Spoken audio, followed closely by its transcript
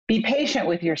Be patient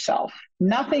with yourself.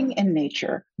 Nothing in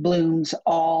nature blooms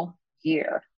all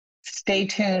year. Stay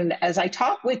tuned as I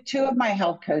talk with two of my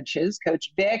health coaches,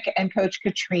 Coach Vic and Coach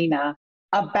Katrina,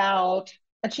 about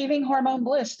achieving hormone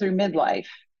bliss through midlife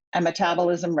and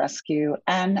metabolism rescue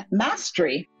and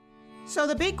mastery. So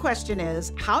the big question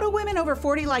is, how do women over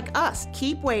 40 like us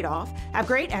keep weight off, have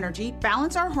great energy,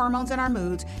 balance our hormones and our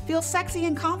moods, feel sexy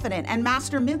and confident, and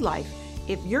master midlife?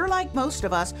 If you're like most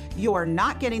of us, you're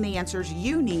not getting the answers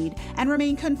you need and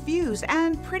remain confused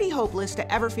and pretty hopeless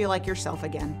to ever feel like yourself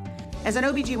again. As an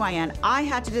OBGYN, I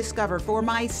had to discover for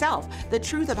myself the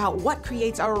truth about what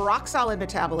creates a rock-solid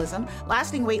metabolism,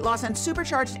 lasting weight loss, and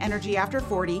supercharged energy after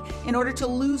 40 in order to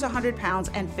lose 100 pounds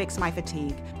and fix my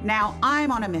fatigue. Now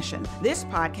I'm on a mission. This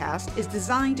podcast is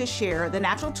designed to share the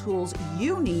natural tools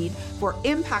you need for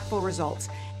impactful results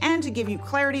and to give you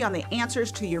clarity on the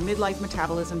answers to your midlife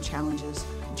metabolism challenges.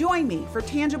 Join me for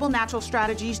tangible natural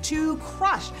strategies to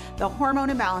crush the hormone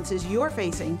imbalances you're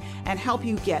facing and help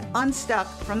you get unstuck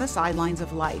from the sidelines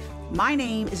of life. My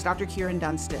name is Dr. Kieran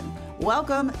Dunstan.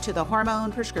 Welcome to the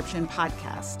Hormone Prescription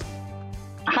Podcast.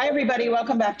 Hi, everybody.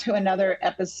 Welcome back to another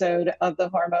episode of the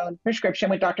Hormone Prescription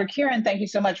with Dr. Kieran. Thank you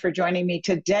so much for joining me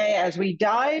today as we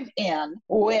dive in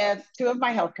with two of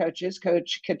my health coaches,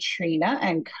 Coach Katrina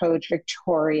and Coach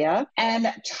Victoria,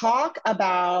 and talk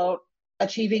about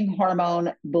achieving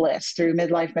hormone bliss through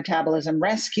midlife metabolism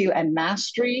rescue and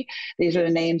mastery. These are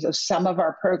the names of some of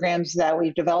our programs that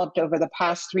we've developed over the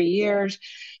past 3 years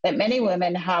that many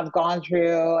women have gone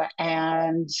through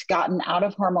and gotten out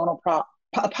of hormonal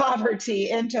poverty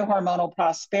into hormonal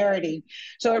prosperity.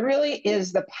 So it really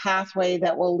is the pathway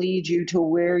that will lead you to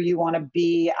where you want to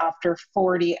be after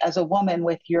 40 as a woman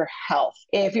with your health.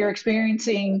 If you're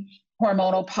experiencing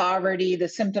hormonal poverty, the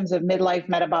symptoms of midlife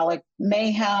metabolic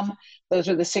mayhem, those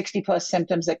are the 60 plus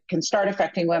symptoms that can start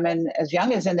affecting women as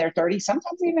young as in their 30s,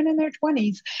 sometimes even in their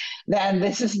 20s, then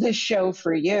this is the show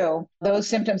for you. Those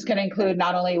symptoms can include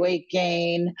not only weight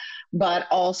gain, but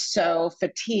also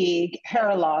fatigue,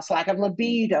 hair loss, lack of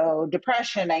libido,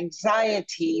 depression,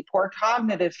 anxiety, poor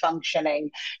cognitive functioning,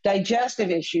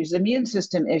 digestive issues, immune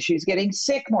system issues, getting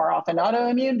sick more often,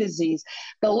 autoimmune disease.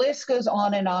 The list goes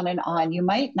on and on and on. You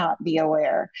might not be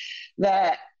aware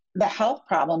that the health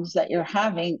problems that you're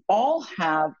having all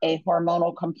have a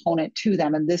hormonal component to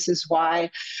them. And this is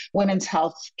why women's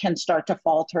health can start to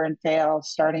falter and fail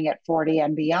starting at 40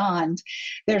 and beyond.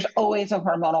 There's always a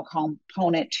hormonal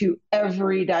component to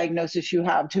every diagnosis you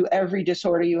have, to every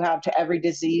disorder you have, to every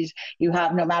disease you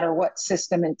have, no matter what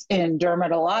system it's in: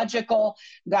 dermatological,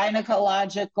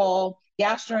 gynecological,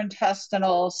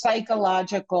 gastrointestinal,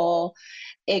 psychological.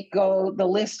 The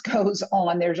list goes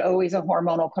on. There's always a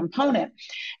hormonal component.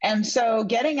 And so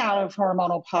getting out of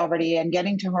hormonal poverty and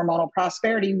getting to hormonal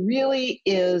prosperity really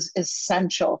is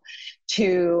essential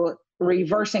to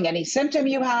reversing any symptom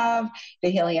you have,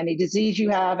 to healing any disease you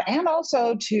have, and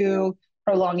also to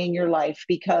prolonging your life,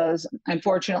 because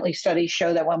unfortunately studies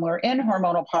show that when we're in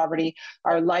hormonal poverty,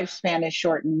 our lifespan is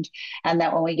shortened, and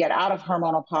that when we get out of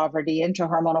hormonal poverty into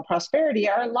hormonal prosperity,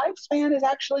 our lifespan is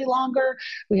actually longer.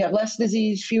 We have less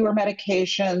disease, fewer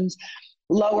medications,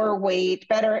 lower weight,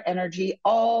 better energy,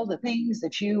 all the things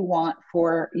that you want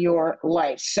for your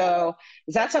life. So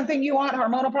is that something you want,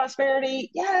 hormonal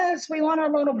prosperity? Yes, we want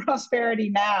hormonal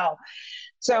prosperity now.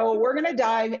 So we're going to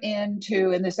dive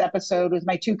into, in this episode with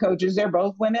my two coaches, they're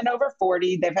both women over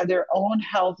 40. They've had their own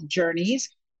health journeys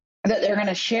that they're going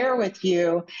to share with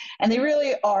you. And they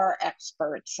really are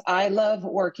experts. I love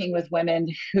working with women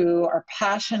who are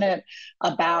passionate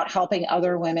about helping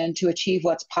other women to achieve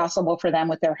what's possible for them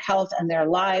with their health and their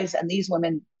lives. And these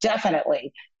women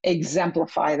definitely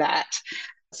exemplify that.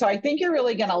 So I think you're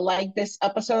really going to like this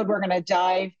episode. We're going to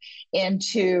dive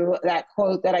into that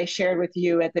quote that I shared with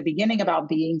you at the beginning about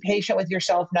being patient with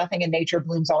yourself. Nothing in nature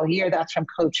blooms all year. That's from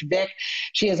Coach Vic.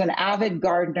 She is an avid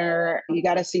gardener. You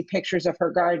got to see pictures of her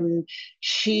garden.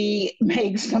 She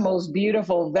makes the most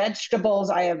beautiful vegetables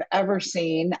I have ever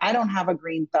seen. I don't have a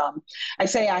green thumb. I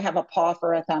say I have a paw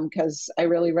for a thumb because I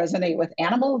really resonate with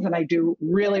animals and I do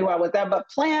really well with them, but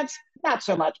plants, not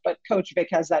so much, but Coach Vic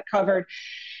has that covered.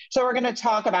 So we're going to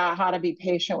talk about how to be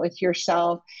patient with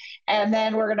yourself. And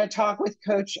then we're going to talk with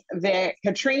Coach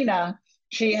Katrina.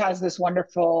 She has this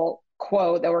wonderful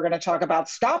quote that we're going to talk about.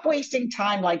 Stop wasting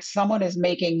time like someone is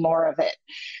making more of it.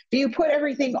 Do you put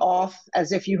everything off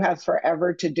as if you have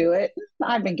forever to do it?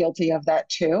 I've been guilty of that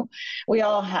too. We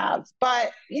all have.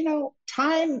 But,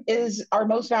 time is our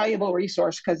most valuable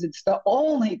resource because it's the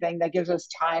only thing that gives us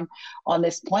time on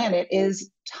this planet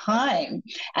is time.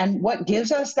 And what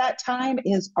gives us that time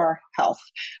is our health.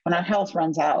 When our health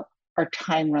runs out, our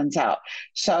time runs out.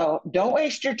 So don't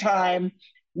waste your time.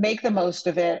 make the most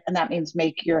of it. And that means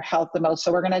make your health the most.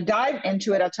 So we're going to dive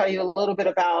into it. I'll tell you a little bit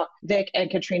about Vic and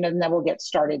Katrina, and then we'll get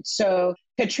started. So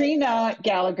Katrina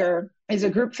Gallagher is a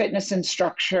group fitness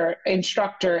instructor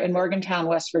in Morgantown,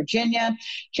 West Virginia.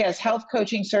 She has health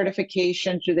coaching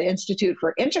certification through the Institute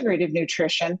for Integrative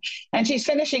Nutrition, and she's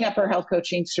finishing up her health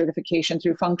coaching certification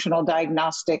through Functional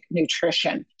Diagnostic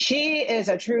Nutrition. She is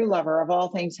a true lover of all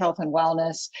things health and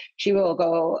wellness. She will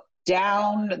go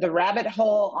down the rabbit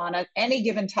hole on any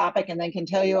given topic and then can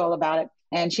tell you all about it.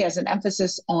 And she has an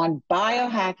emphasis on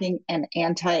biohacking and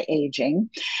anti-aging.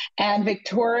 And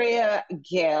Victoria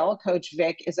Gale, Coach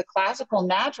Vic, is a classical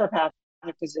naturopathic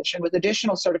physician with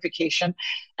additional certification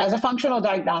as a functional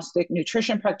diagnostic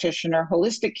nutrition practitioner,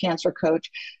 holistic cancer coach,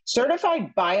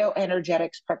 certified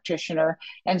bioenergetics practitioner,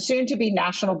 and soon to be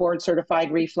national board certified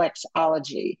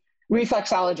reflexologist.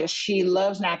 She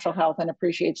loves natural health and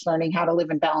appreciates learning how to live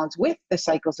in balance with the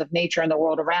cycles of nature and the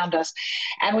world around us.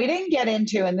 And we didn't get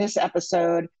into in this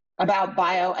episode about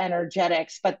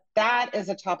bioenergetics, but that is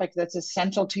a topic that's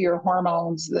essential to your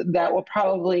hormones that we'll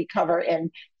probably cover in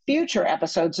future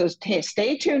episodes. So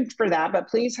stay tuned for that, but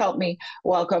please help me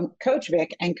welcome Coach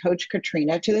Vic and Coach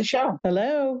Katrina to the show.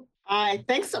 Hello. Hi,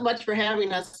 thanks so much for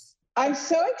having us. I'm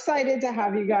so excited to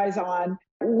have you guys on.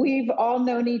 We've all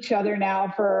known each other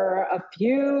now for a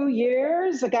few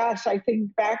years. Gosh, I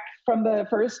think back from the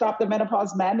first Stop the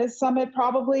Menopause Madness Summit,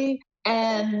 probably.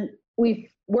 And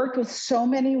we've worked with so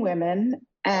many women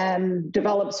and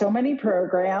developed so many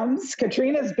programs.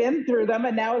 Katrina's been through them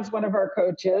and now is one of our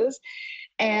coaches.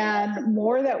 And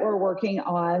more that we're working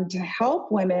on to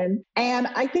help women. And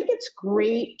I think it's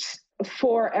great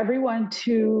for everyone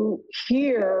to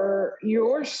hear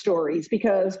your stories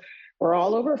because we're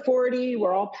all over 40.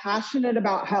 We're all passionate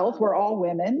about health. We're all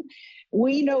women.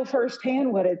 We know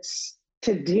firsthand what it's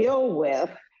to deal with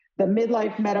the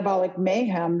midlife metabolic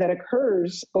mayhem that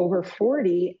occurs over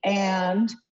 40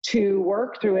 and to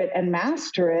work through it and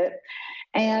master it.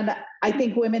 And I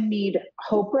think women need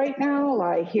hope right now.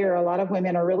 I hear a lot of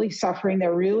women are really suffering.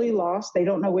 They're really lost. They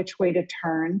don't know which way to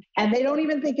turn. And they don't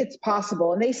even think it's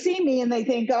possible. And they see me and they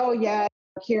think, oh, yeah,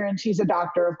 Kieran, she's a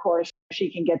doctor, of course,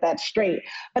 she can get that straight.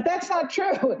 But that's not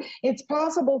true. It's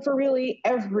possible for really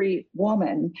every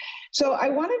woman. So I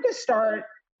wanted to start,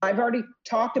 I've already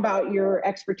talked about your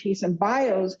expertise in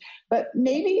bios, but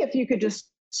maybe if you could just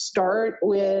start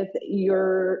with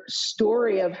your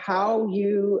story of how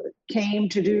you came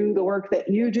to do the work that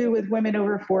you do with women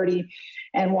over 40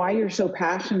 and why you're so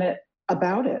passionate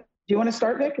about it. Do you want to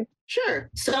start, Vic? Sure.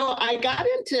 So I got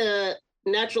into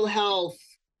natural health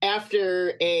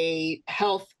after a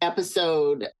health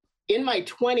episode. In my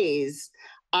 20s,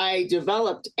 I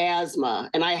developed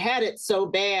asthma, and I had it so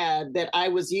bad that I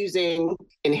was using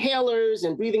inhalers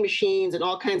and breathing machines and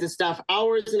all kinds of stuff,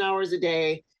 hours and hours a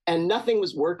day, and nothing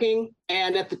was working.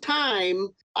 And at the time,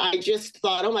 I just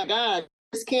thought, oh my God,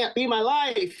 this can't be my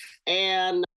life.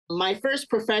 And my first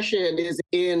profession is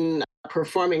in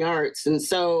performing arts. And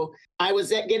so I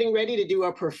was getting ready to do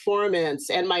a performance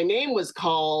and my name was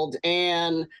called.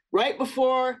 And right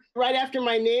after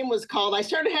my name was called, I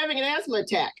started having an asthma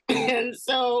attack. And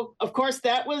so, of course,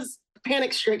 that was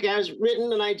panic stricken. I was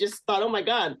written and I just thought, oh my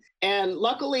God. And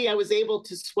luckily I was able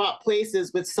to swap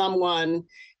places with someone.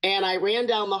 And I ran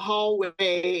down the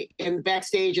hallway and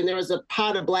backstage, and there was a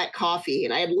pot of black coffee.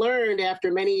 And I had learned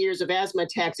after many years of asthma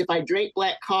attacks, if I drank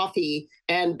black coffee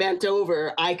and bent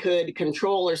over, I could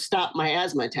control or stop my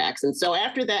asthma attacks. And so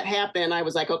after that happened, I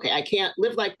was like, okay, I can't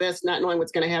live like this, not knowing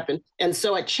what's going to happen. And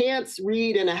so a chance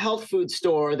read in a health food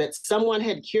store that someone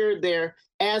had cured their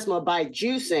asthma by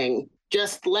juicing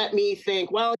just let me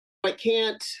think, well,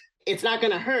 it's not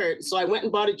going to hurt. So I went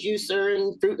and bought a juicer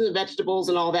and fruit and vegetables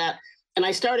and all that. And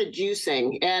I started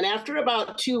juicing. And after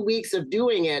about 2 weeks of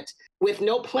doing it, with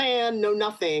no plan, no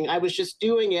nothing, I was just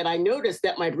doing it. I noticed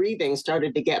that my breathing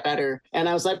started to get better. And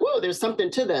I was like, whoa, there's something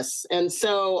to this. And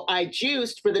so I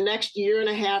juiced for the next year and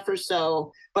a half or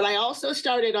so. But I also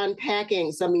started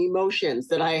unpacking some emotions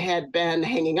that I had been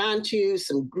hanging on to,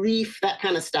 some grief, that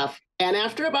kind of stuff. And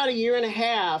after about a year and a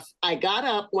half, I got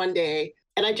up one day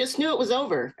and I just knew it was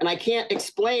over. And I can't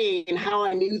explain how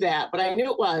I knew that, but I knew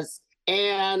it was.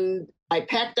 And I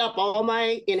packed up all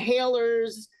my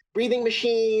inhalers, breathing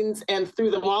machines, and threw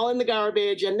them all in the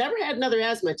garbage and never had another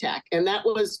asthma attack. And that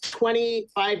was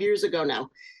 25 years ago now.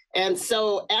 And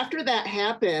so after that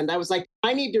happened, I was like,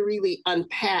 I need to really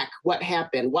unpack what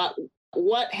happened,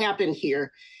 what happened here.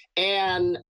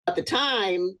 And at the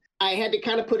time, I had to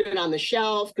kind of put it on the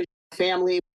shelf because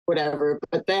family, whatever.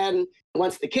 But then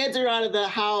once the kids are out of the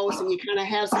house and you kind of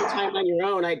have some time on your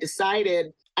own, I decided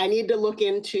I need to look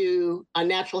into a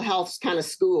natural health kind of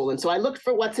school. And so I looked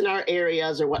for what's in our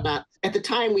areas or whatnot. At the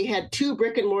time, we had 2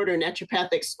 brick and mortar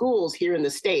naturopathic schools here in the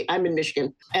state. I'm in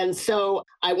Michigan. And so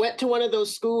I went to one of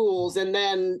those schools and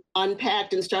then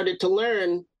unpacked and started to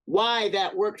learn why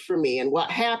that worked for me and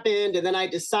what happened. And then I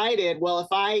decided, well, if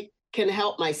I can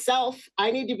help myself,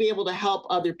 I need to be able to help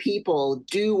other people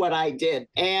do what I did.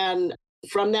 And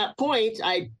from that point,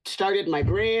 I started my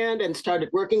brand and started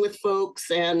working with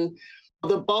folks. And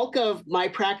the bulk of my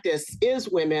practice is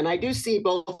women. I do see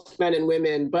both men and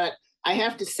women, but I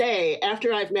have to say,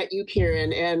 after I've met you,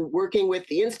 Karen, and working with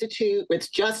the Institute,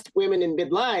 with just women in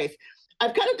midlife,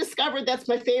 I've kind of discovered that's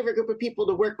my favorite group of people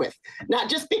to work with. Not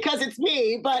just because it's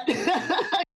me, but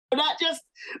not just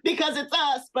because it's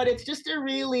us, but it's just a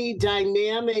really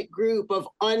dynamic group of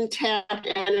untapped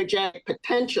energetic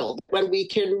potential. When we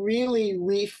can really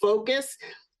refocus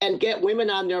and get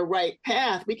women on their right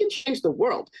path, we can change the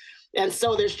world. And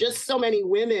so there's just so many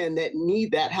women that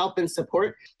need that help and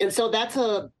support. And so that's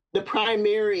the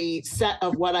primary set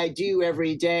of what I do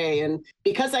every day. And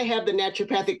because I have the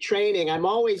naturopathic training, I'm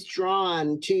always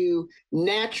drawn to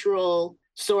natural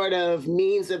sort of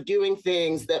means of doing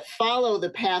things that follow the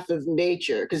path of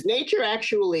nature, because nature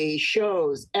actually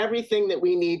shows everything that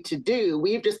we need to do.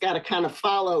 We've just got to kind of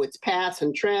follow its paths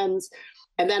and trends.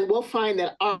 And then we'll find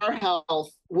that our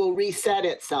health will reset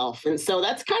itself. And so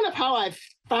that's kind of how I've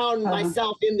found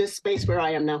myself in this space where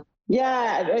I am now.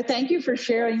 Yeah, thank you for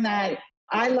sharing that.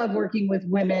 I love working with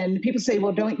women. People say,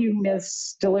 well, don't you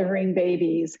miss delivering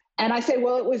babies? And I say,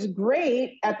 well, it was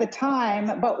great at the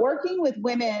time, but working with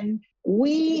women,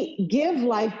 we give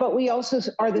life, but we also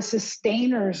are the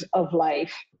sustainers of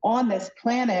life on this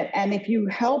planet. And if you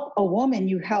help a woman,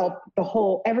 you help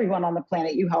everyone on the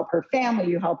planet. You help her family,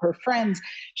 you help her friends.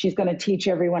 She's going to teach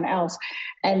everyone else.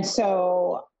 And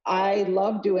so I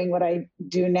love doing what I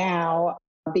do now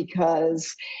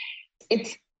because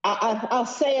I'll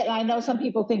say it, and I know some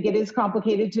people think it is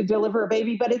complicated to deliver a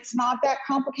baby, but it's not that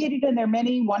complicated. And there are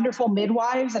many wonderful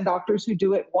midwives and doctors who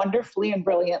do it wonderfully and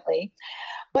brilliantly.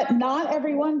 But not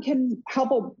everyone can help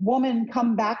a woman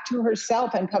come back to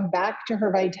herself and come back to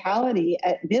her vitality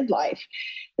at midlife.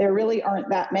 There really aren't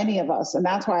that many of us. And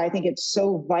that's why I think it's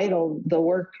so vital, the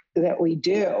work that we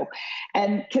do.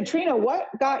 And Katrina, what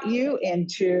got you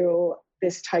into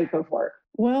this type of work?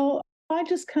 Well, I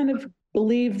just kind of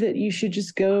believe that you should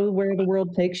just go where the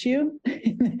world takes you.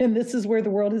 And this is where the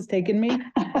world has taken me.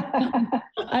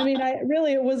 I mean,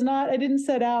 I didn't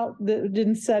set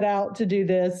out to do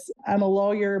this. I'm a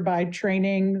lawyer by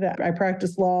training. I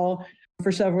practiced law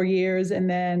for several years.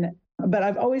 But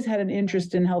I've always had an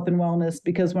interest in health and wellness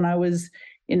because when I was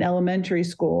in elementary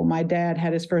school, my dad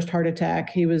had his first heart attack.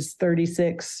 He was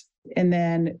 36 and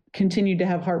then continued to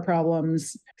have heart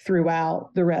problems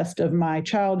throughout the rest of my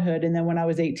childhood. And then when I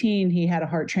was 18, he had a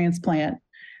heart transplant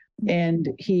and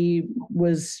he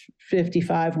was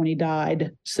 55 when he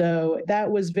died. So that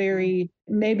was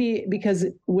maybe because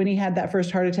when he had that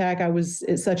first heart attack, I was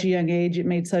at such a young age, it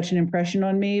made such an impression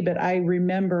on me. But I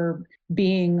remember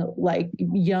being like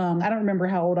young. I don't remember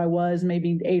how old I was,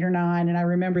 maybe 8 or 9. And I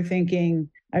remember thinking,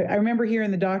 I remember hearing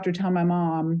the doctor tell my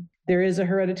mom, there is a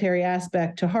hereditary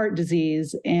aspect to heart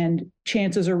disease, and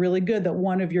chances are really good that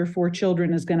one of your 4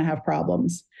 children is going to have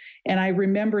problems. And I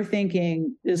remember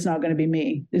thinking, it's not going to be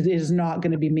me. It is not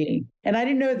going to be me. And I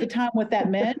didn't know at the time what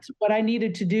that meant, what I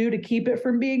needed to do to keep it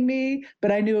from being me,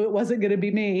 but I knew it wasn't going to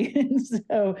be me. And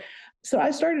so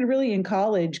I started really in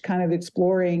college kind of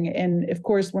exploring. And of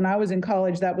course, when I was in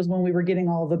college, that was when we were getting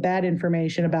all the bad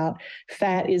information about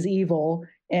fat is evil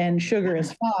and sugar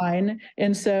is fine.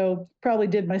 And so probably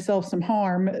did myself some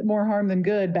harm, more harm than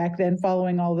good back then,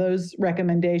 following all those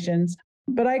recommendations.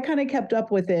 But I kind of kept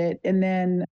up with it. And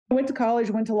then I went to college,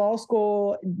 went to law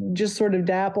school, just sort of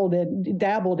dabbled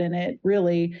in it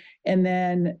really. And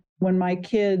then when my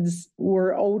kids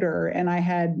were older and I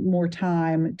had more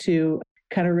time to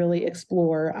kind of really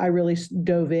explore, I really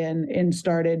dove in and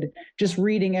started just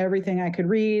reading everything I could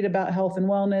read about health and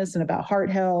wellness and about heart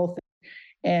health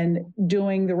and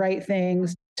doing the right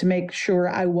things to make sure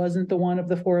I wasn't the one of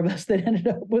the 4 of us that ended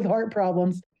up with heart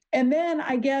problems. And then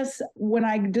I guess when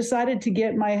I decided to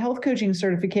get my health coaching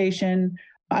certification,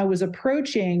 I was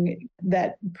approaching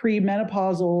that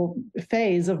premenopausal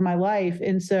phase of my life.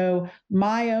 And so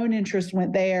my own interest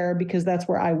went there because that's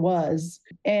where I was.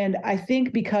 And I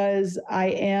think because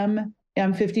I'm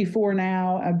 54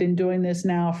 now, I've been doing this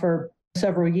now for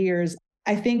several years.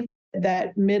 I think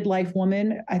that midlife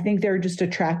woman, I think they're just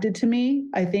attracted to me.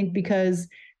 I think because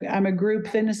I'm a group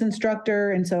fitness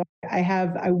instructor. And so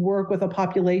I work with a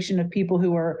population of people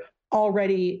who are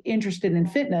already interested in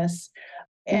fitness.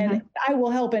 And I will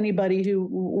help anybody who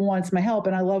wants my help.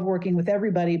 And I love working with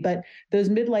everybody. But those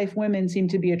midlife women seem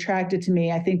to be attracted to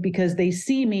me, I think, because they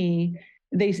see me,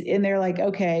 they're like,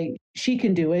 okay, she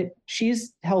can do it.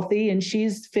 She's healthy and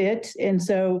she's fit. And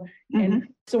so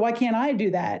why can't I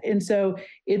do that? And so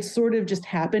it's sort of just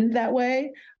happened that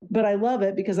way. But I love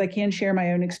it because I can share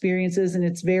my own experiences, and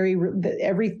it's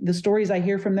the stories I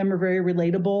hear from them are very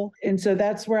relatable. And so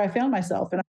that's where I found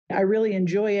myself, and I really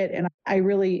enjoy it. And I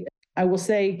will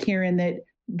say, Kieran, that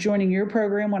joining your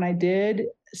program when I did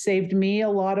saved me a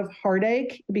lot of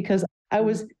heartache, because I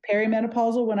was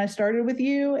perimenopausal when I started with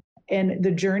you. And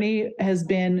the journey has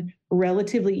been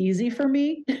relatively easy for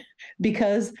me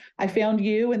because I found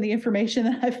you and the information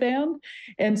that I found.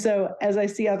 And so as I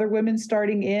see other women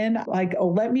starting in, like, oh,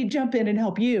 let me jump in and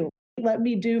help you. Let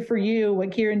me do for you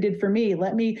what Kieran did for me.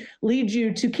 Let me lead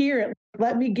you to Kieran.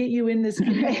 Let me get you in this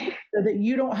community so that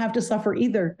you don't have to suffer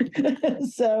either.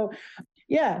 So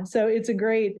it's a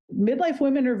great, midlife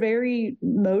women are very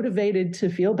motivated to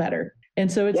feel better. And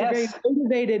so it's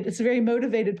a very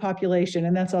motivated population.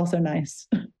 And that's also nice.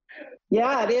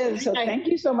 Yeah, it is. So thank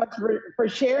you so much for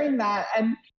sharing that.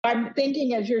 And I'm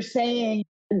thinking, as you're saying,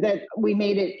 that we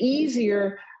made it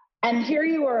easier. And here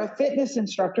you are, a fitness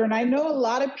instructor. And I know a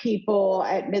lot of people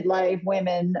at midlife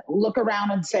women look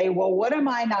around and say, well, what am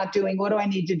I not doing? What do I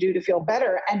need to do to feel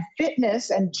better? And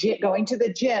fitness and going to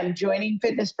the gym, joining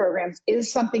fitness programs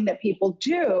is something that people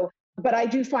do. But I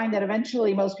do find that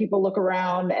eventually most people look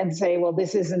around and say, well,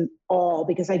 this isn't all,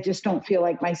 because I just don't feel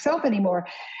like myself anymore.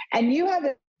 And you have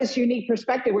this unique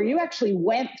perspective where you actually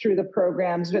went through the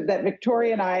programs that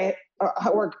Victoria and I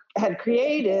had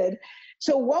created.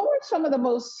 So what were some of the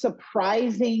most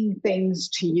surprising things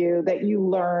to you that you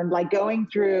learned, like going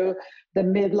through the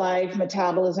Midlife,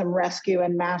 Metabolism, Rescue,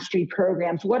 and Mastery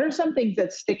programs? What are some things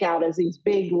that stick out as these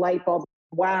big light bulbs?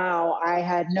 Wow, I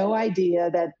had no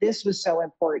idea that this was so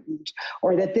important,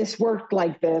 or that this worked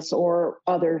like this, or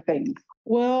other things.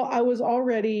 Well,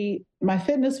 my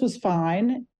fitness was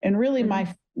fine. And really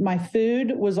my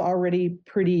food was already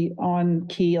pretty on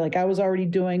key. Like I was already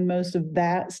doing most of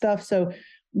that stuff. So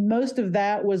most of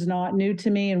that was not new to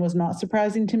me and was not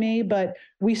surprising to me. But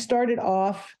we started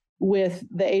off with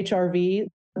the HRV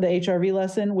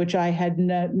lesson, which I had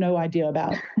no idea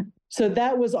about. So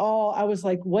that was all. I was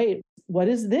like, wait, what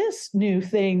is this new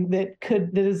thing that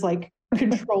is like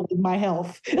controlling my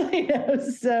health?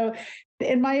 So,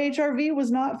 and my HRV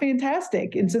was not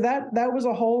fantastic. And so that was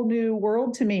a whole new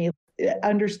world to me,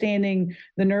 understanding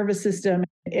the nervous system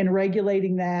and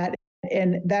regulating that.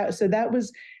 And that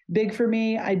was big for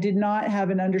me. I did not have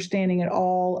an understanding at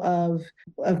all of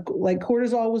like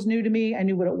cortisol was new to me. I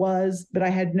knew what it was, but I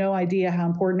had no idea how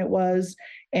important it was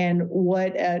and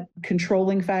what a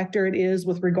controlling factor it is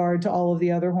with regard to all of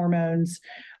the other hormones.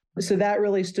 So that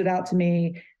really stood out to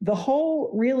me. The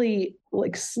whole really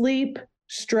like sleep,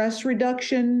 stress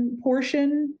reduction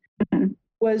portion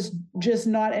was just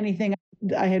not anything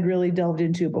I had really delved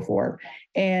into before.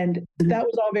 And that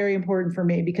was all very important for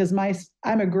me because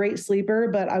I'm a great sleeper,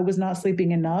 but I was not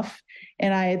sleeping enough.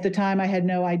 And at the time I had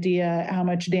no idea how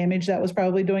much damage that was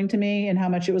probably doing to me and how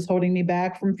much it was holding me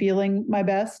back from feeling my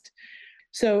best.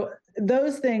 So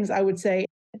those things I would say.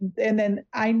 And then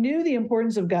I knew the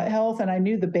importance of gut health and I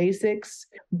knew the basics,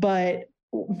 but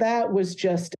that was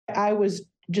I was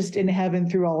just in heaven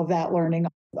through all of that, learning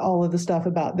all of the stuff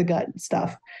about the gut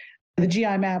stuff. The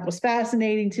GI map was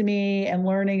fascinating to me and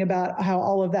learning about how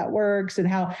all of that works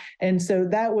and so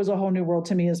that was a whole new world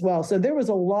to me as well. So there was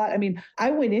a lot. I mean,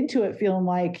 I went into it feeling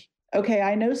like, okay,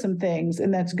 I know some things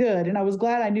and that's good. And I was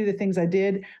glad I knew the things I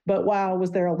did, but wow,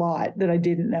 was there a lot that I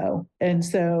didn't know. And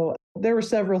so there were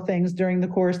several things during the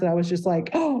course that I was just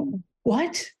like, oh,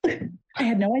 what? I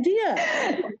had no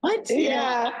idea. What?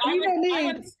 Yeah.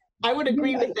 I would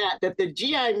agree with that the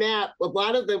GI map,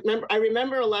 I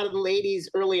remember a lot of the ladies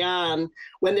early on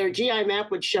when their GI map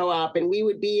would show up and we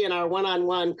would be in our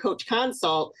one-on-one coach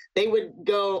consult, they would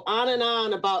go on and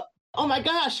on about, oh my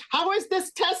gosh, how is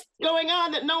this test going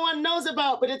on that no one knows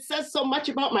about, but it says so much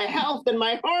about my health and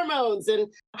my hormones, and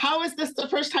how is this the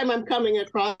first time I'm coming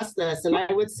across this? And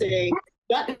I would say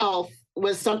gut health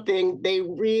was something they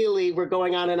really were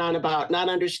going on and on about, not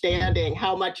understanding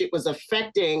how much it was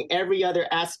affecting every other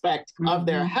aspect of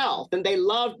their health. And they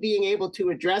loved being able to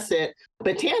address it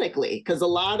botanically, because a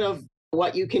lot of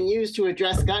what you can use to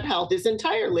address gut health is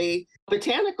entirely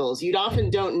botanicals. You often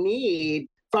don't need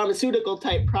pharmaceutical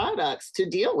type products to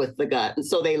deal with the gut. And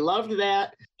so they loved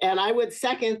that. And I would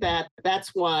second that.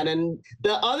 That's one. And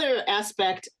the other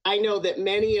aspect, I know that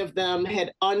many of them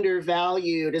had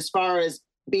undervalued as far as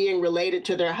being related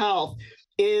to their health,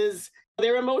 is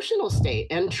their emotional state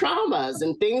and traumas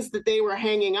and things that they were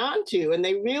hanging on to. And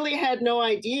they really had no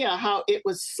idea how it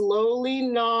was slowly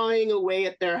gnawing away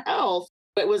at their health.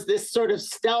 It was this sort of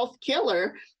stealth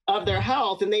killer of their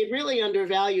health. And they really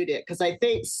undervalued it, because I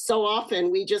think so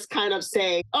often we just kind of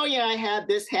say, oh yeah, I had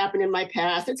this happen in my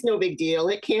past. It's no big deal.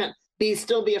 It can't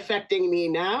still be affecting me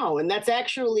now. And that's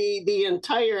actually the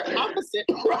entire opposite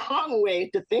wrong way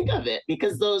to think of it,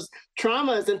 because those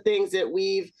traumas and things that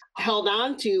we've held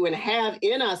on to and have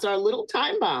in us are little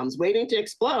time bombs waiting to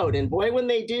explode. And boy, when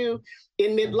they do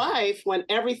in midlife, when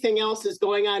everything else is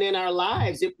going on in our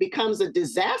lives, it becomes a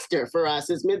disaster for us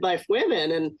as midlife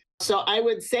women. And so I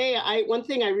would say one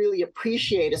thing I really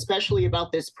appreciate, especially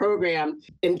about this program,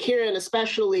 and Kieran,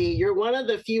 especially, you're one of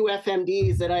the few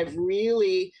FMDs that I've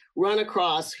really run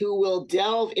across who will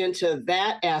delve into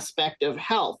that aspect of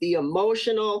health, the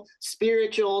emotional,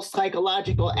 spiritual,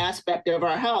 psychological aspect of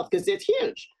our health, because it's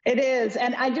huge. It is.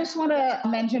 And I just want to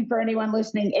mention for anyone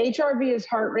listening, HRV is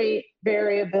heart rate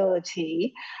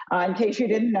variability, in case you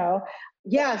didn't know.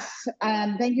 Yes,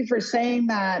 and thank you for saying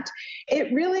that.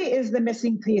 It really is the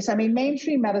missing piece. I mean,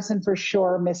 mainstream medicine for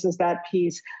sure misses that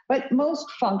piece, but most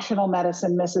functional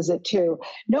medicine misses it too.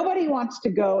 Nobody wants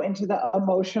to go into the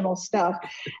emotional stuff.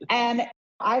 And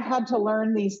I've had to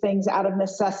learn these things out of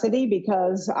necessity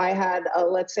because I had a,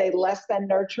 let's say, less than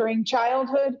nurturing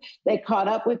childhood. They caught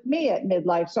up with me at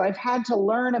midlife. So I've had to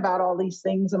learn about all these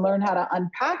things and learn how to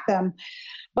unpack them.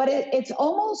 But it's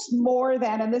almost more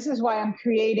than, and this is why I'm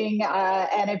creating,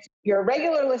 and if you're a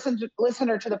regular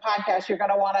listener to the podcast, you're going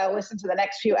to want to listen to the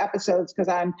next few episodes, because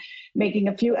I'm making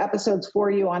a few episodes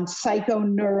for you on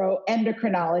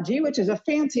psychoneuroendocrinology, which is a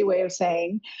fancy way of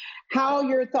saying how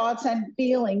your thoughts and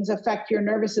feelings affect your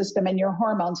nervous system and your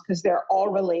hormones, because they're all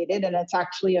related. And it's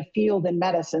actually a field in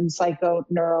medicine,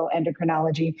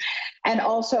 psychoneuroendocrinology, and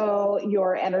also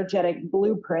your energetic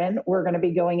blueprint. We're going to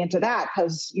be going into that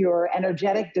because your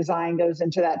energetic design goes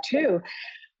into that too.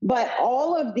 But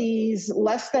all of these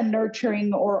less than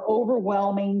nurturing or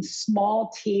overwhelming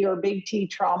small t or big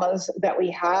T traumas that we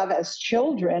have as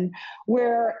children,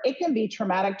 where it can be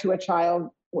traumatic to a child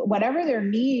whenever their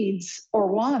needs or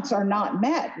wants are not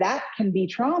met, that can be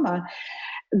trauma.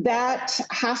 That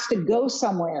has to go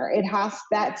somewhere.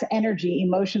 That's energy.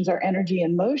 Emotions are energy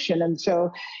in motion. And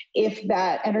so if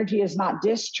that energy is not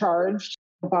discharged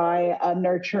by a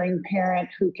nurturing parent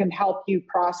who can help you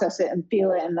process it and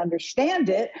feel it and understand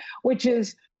it, which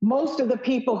is most of the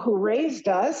people who raised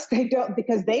us, they don't,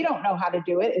 because they don't know how to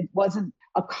do it. It wasn't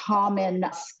a common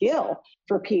skill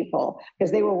for people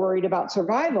because they were worried about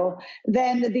survival.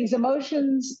 Then these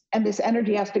emotions and this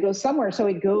energy has to go somewhere. So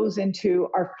it goes into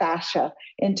our fascia,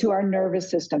 into our nervous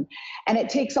system. And it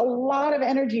takes a lot of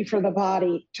energy for the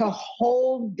body to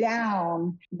hold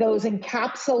down those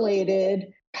encapsulated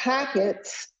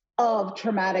packets of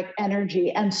traumatic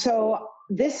energy. And so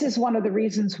this is one of the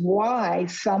reasons why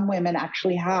some women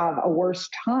actually have a worse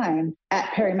time at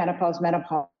perimenopause,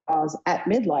 menopause, at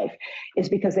midlife, is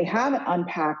because they haven't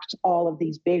unpacked all of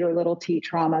these bigger little T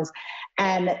traumas,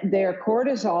 and their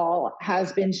cortisol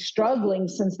has been struggling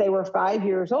since they were 5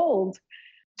 years old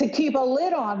to keep a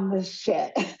lid on this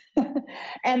shit.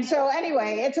 And so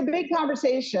anyway, it's a big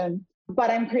conversation, but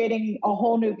I'm creating a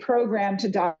whole new program to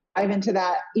dive into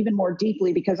that even more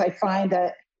deeply, because I find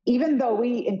that even though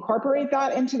we incorporate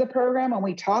that into the program and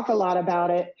we talk a lot about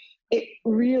it, it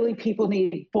really, people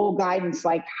need full guidance,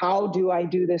 like, how do I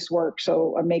do this work?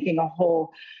 So I'm making a whole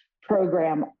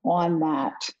program on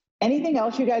that. Anything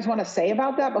else you guys want to say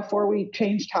about that before we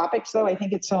change topics, though? I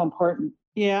think it's so important.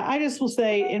 Yeah, I just will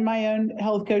say, in my own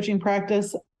health coaching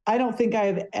practice, I don't think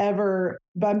I've ever,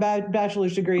 my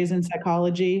bachelor's degree is in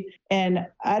psychology, and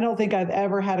I don't think I've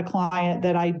ever had a client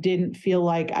that I didn't feel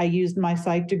like I used my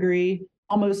psych degree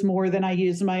almost more than I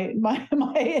use my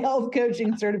health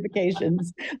coaching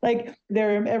certifications. Like,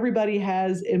 everybody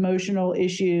has emotional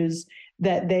issues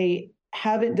that they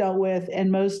haven't dealt with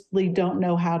and mostly don't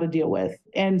know how to deal with.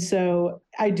 And so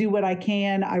I do what I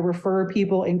can. I refer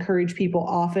people, encourage people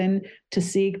often to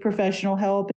seek professional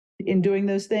help in doing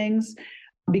those things,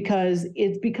 because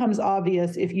it becomes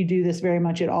obvious, if you do this very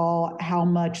much at all, how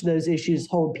much those issues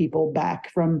hold people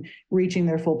back from reaching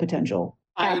their full potential.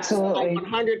 Absolutely.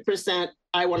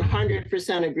 I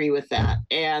 100% agree with that.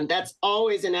 And that's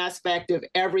always an aspect of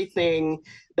everything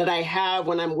that I have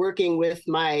when I'm working with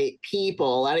my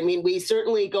people. I mean, we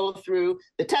certainly go through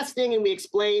the testing and we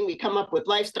explain, we come up with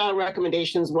lifestyle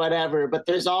recommendations, whatever, but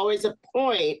there's always a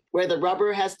point where the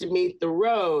rubber has to meet the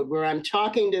road, where I'm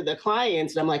talking to the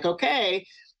clients and I'm like, okay,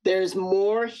 there's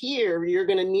more here you're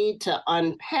going to need to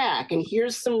unpack. And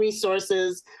here's some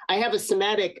resources. I have a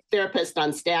somatic therapist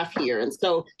on staff here. And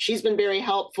so she's been very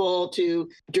helpful to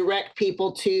direct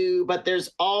people to, but there's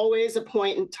always a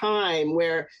point in time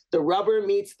where the rubber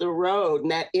meets the road,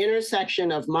 and that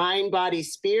intersection of mind, body,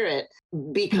 spirit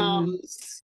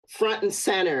becomes front and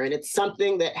center, and it's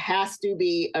something that has to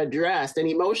be addressed. And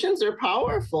emotions are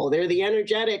powerful. They're the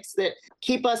energetics that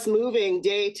keep us moving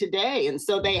day to day. And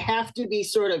so they have to be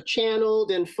sort of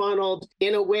channeled and funneled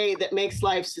in a way that makes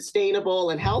life sustainable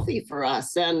and healthy for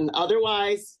us. And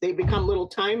otherwise, they become little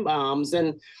time bombs.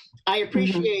 And I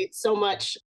appreciate so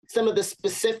much some of the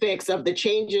specifics of the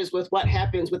changes with what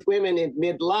happens with women in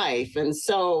midlife. And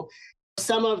so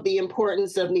some of the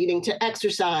importance of needing to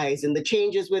exercise and the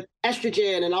changes with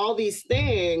estrogen and all these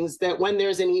things, that when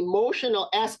there's an emotional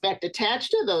aspect attached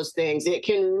to those things, it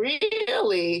can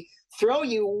really throw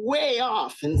you way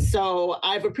off. And so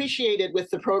I've appreciated with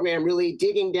the program really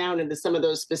digging down into some of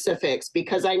those specifics,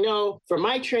 because I know from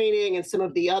my training and some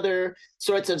of the other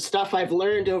sorts of stuff I've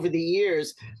learned over the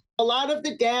years, a lot of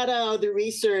the data, the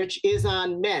research is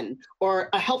on men or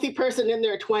a healthy person in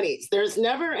their 20s. There's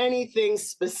never anything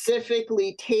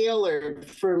specifically tailored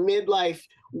for midlife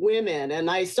women. And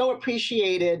I so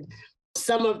appreciated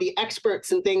some of the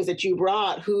experts and things that you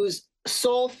brought whose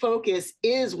sole focus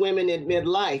is women in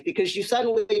midlife, because you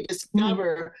suddenly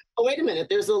discover, oh, wait a minute,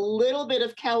 there's a little bit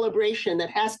of calibration that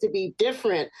has to be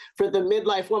different for the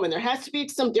midlife woman. There has to be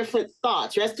some different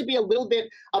thoughts. There has to be a little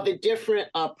bit of a different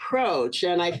approach.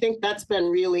 And I think that's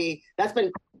been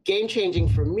game changing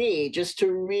for me, just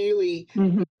to really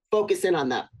focus in on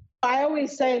that. I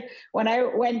always say, when I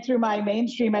went through my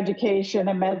mainstream education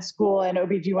and med school and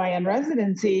OBGYN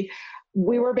residency,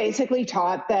 we were basically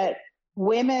taught that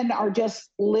women are just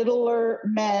littler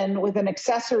men with an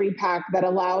accessory pack that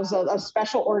allows us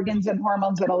special organs and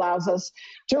hormones that allows us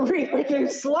to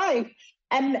reproduce life.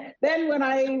 And then when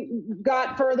I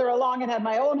got further along and had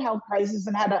my own health crisis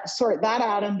and had to sort that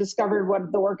out and discovered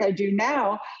what the work I do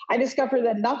now, I discovered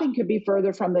that nothing could be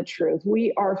further from the truth.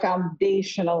 We are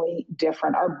foundationally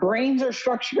different. Our brains are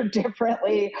structured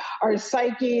differently, our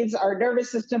psyches, our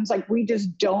nervous systems, like we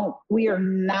are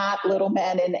not little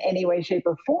men in any way, shape,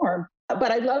 or form. But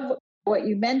I love what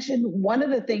you mentioned. One of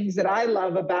the things that I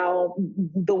love about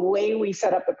the way we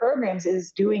set up the programs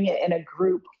is doing it in a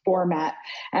group format.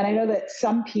 And I know that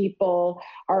some people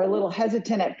are a little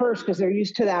hesitant at first because they're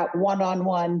used to that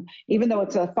one-on-one, even though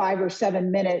it's a 5 or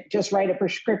 7 minute, just write a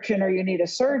prescription or you need a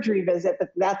surgery visit, but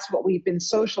that's what we've been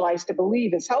socialized to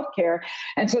believe is healthcare.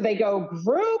 And so they go,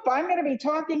 group, I'm going to be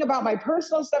talking about my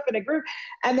personal stuff in a group.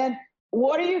 And then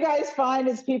what do you guys find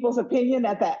is people's opinion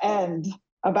at the end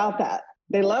about that?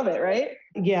 They love it, right?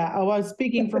 Yeah, I was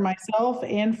speaking for myself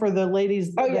and for the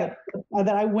ladies that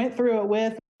I went through it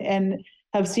with and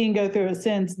have seen go through it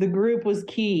since. The group was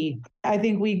key. I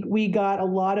think we got a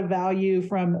lot of value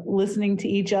from listening to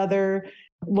each other,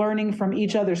 learning from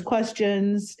each other's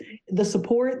questions, the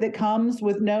support that comes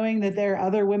with knowing that there are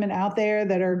other women out there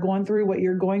that are going through what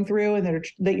you're going through and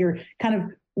that you're kind of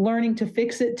learning to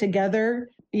fix it together.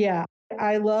 Yeah,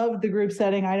 I love the group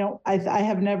setting. I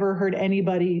have never heard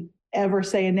anybody ever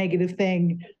say a negative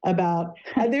thing about,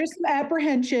 there's some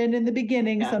apprehension in the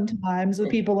beginning sometimes with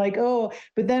people like, oh,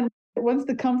 but then once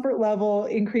the comfort level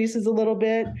increases a little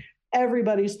bit,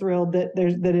 everybody's thrilled that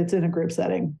it's in a group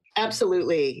setting.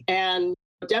 Absolutely. And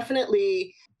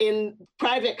definitely in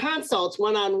private consults,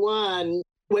 one-on-one,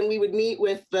 when we would meet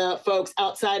with the folks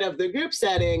outside of the group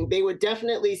setting, they would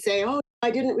definitely say, oh, I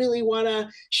didn't really want to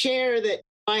share that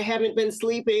I haven't been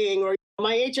sleeping, or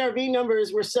my HRV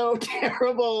numbers were so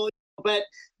terrible. But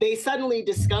they suddenly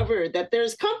discovered that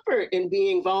there's comfort in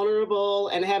being vulnerable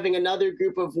and having another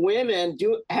group of women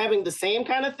having the same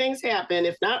kind of things happen,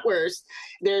 if not worse.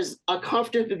 There's a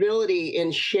comfortability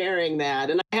in sharing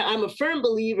that. And I'm a firm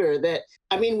believer that,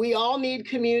 we all need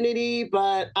community,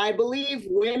 but I believe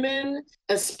women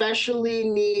especially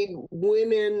need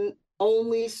women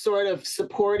only sort of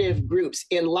supportive groups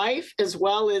in life as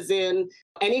well as in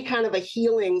any kind of a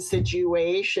healing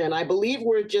situation. I believe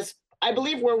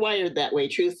we're wired that way,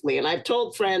 truthfully. And I've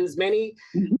told friends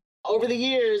over the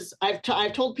years, I've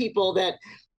told people that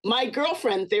my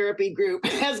girlfriend therapy group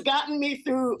has gotten me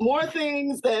through more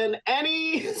things than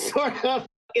any sort of,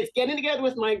 it's getting together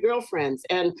with my girlfriends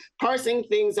and parsing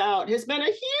things out has been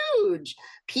a huge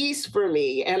piece for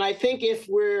me. And I think if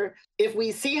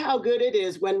we see how good it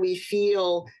is when we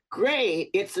feel great,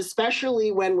 it's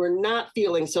especially when we're not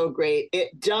feeling so great,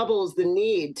 it doubles the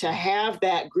need to have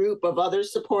that group of other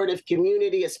supportive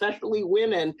community, especially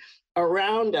women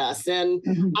around us. And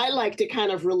I like to kind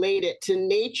of relate it to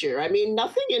nature.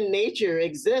 Nothing in nature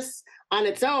exists on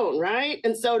its own, right?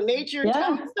 And so nature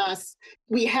tells us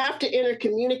we have to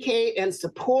intercommunicate and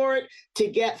support to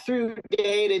get through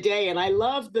day to day. And I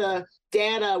love the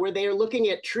data where they are looking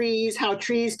at trees, how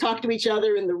trees talk to each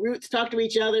other and the roots talk to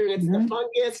each other, and it's the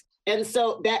fungus. And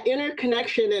so that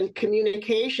interconnection and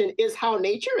communication is how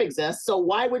nature exists. So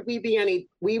why would we be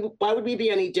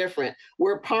any different?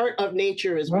 We're part of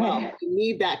nature as well. We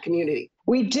need that community.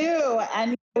 We do.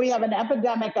 And we have an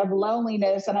epidemic of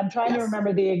loneliness. And I'm trying to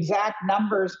remember the exact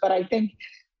numbers, but I think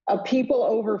of people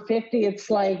over 50, it's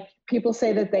like people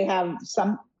say that they have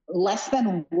some less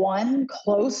than one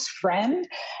close friend,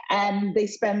 and they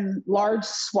spend large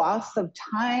swaths of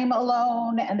time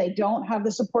alone, and they don't have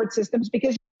the support systems,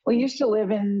 because we used to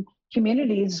live in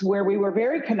communities where we were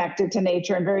very connected to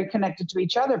nature and very connected to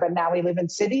each other. But now we live in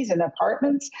cities and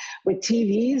apartments with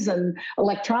TVs and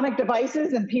electronic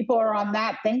devices, and people are on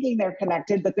that thinking they're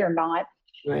connected, but they're not.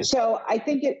 Right. So I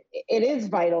think it is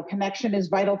vital. Connection is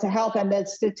vital to health. And the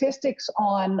statistics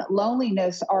on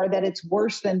loneliness are that it's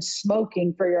worse than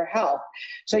smoking for your health.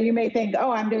 So you may think,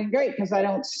 oh, I'm doing great because I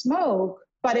don't smoke.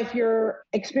 But if you're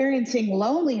experiencing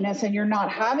loneliness and you're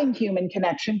not having human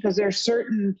connection, because there's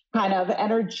certain kind of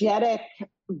energetic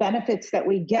benefits that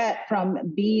we get from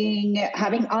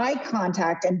having eye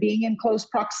contact and being in close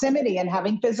proximity and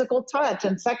having physical touch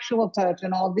and sexual touch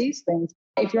and all of these things.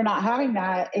 If you're not having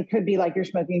that, it could be like you're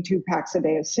smoking 2 packs a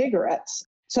day of cigarettes.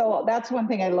 So that's one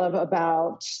thing I love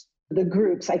about the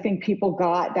groups. I think people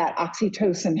got that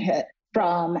oxytocin hit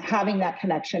from having that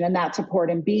connection and that support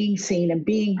and being seen and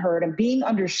being heard and being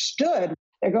understood.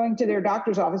 They're going to their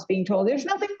doctor's office being told, there's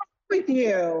nothing wrong with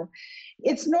you.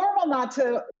 It's normal not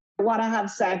to want to have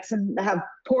sex and have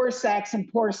poor sex and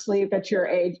poor sleep at your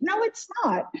age. No, it's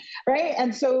not, right?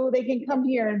 And so they can come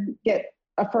here and get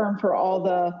affirmed for all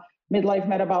the midlife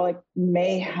metabolic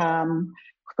mayhem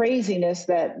craziness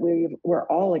that we're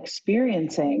all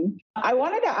experiencing. I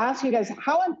wanted to ask you guys,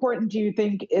 how important do you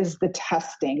think is the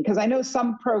testing? Because I know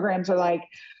some programs are like,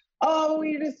 oh,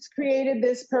 we just created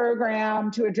this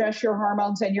program to address your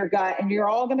hormones and your gut, and you're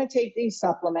all going to take these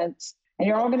supplements, and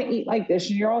you're all going to eat like this,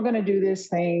 and you're all going to do these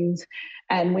things,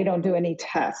 and we don't do any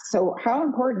tests. So how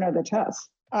important are the tests?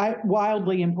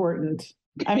 Wildly important.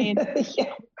 I mean,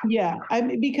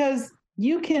 because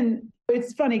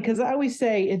it's funny because I always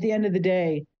say at the end of the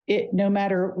day, no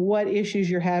matter what issues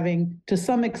you're having, to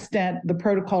some extent, the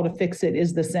protocol to fix it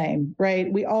is the same,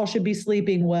 right? We all should be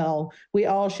sleeping well. We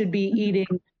all should be eating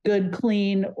good,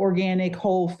 clean, organic,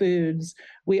 whole foods.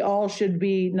 We all should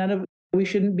be, we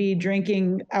shouldn't be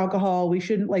drinking alcohol. We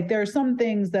shouldn't, there are some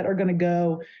things that are going to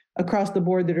go across the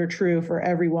board that are true for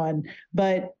everyone.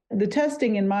 But the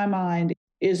testing, in my mind,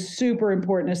 is super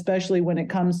important, especially when it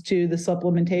comes to the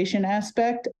supplementation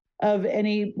aspect of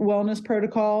any wellness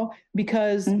protocol,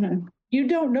 because you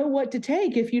don't know what to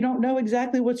take if you don't know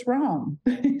exactly what's wrong.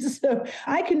 So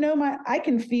I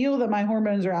can feel that my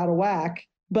hormones are out of whack,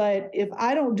 but if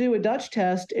I don't do a Dutch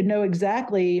test and know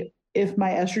exactly if my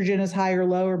estrogen is high or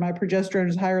low, or my progesterone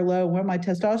is high or low, what my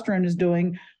testosterone is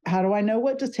doing, how do I know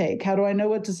what to take? How do I know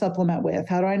what to supplement with?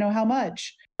 How do I know how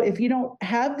much? If you don't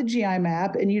have the GI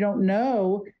map and you don't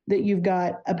know that you've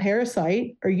got a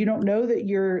parasite, or you don't know that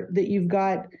you've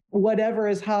got whatever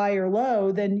is high or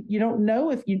low, then you don't know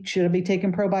if should I be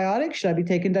taking probiotics? Should I be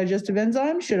taking digestive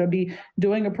enzymes? Should I be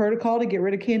doing a protocol to get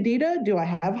rid of candida? Do I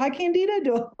have high candida?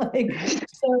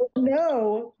 So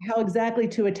know how exactly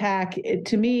to attack it.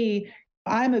 To me,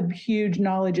 I'm a huge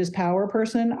knowledge is power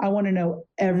person. I want to know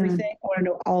everything. I want to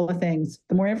know all the things.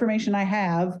 The more information I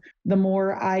have,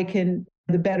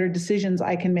 the better decisions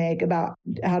I can make about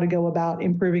how to go about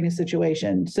improving a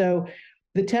situation. So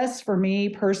the tests for me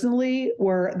personally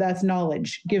that's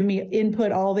knowledge. Give me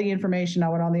input, all the information. I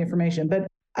want all the information. But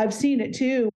I've seen it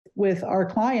too with our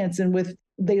clients, and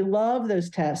they love those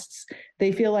tests.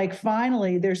 They feel like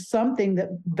finally there's something that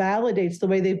validates the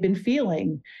way they've been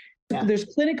feeling. Yeah. There's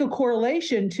clinical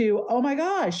correlation to, oh my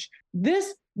gosh,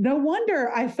 no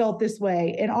wonder I felt this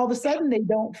way. And all of a sudden they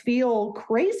don't feel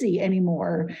crazy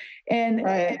anymore. And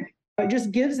it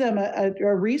just gives them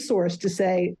a resource to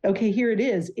say, okay, here it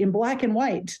is in black and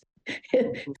white.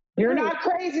 You're not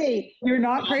crazy. You're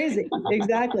not crazy.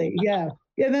 Exactly. Yeah.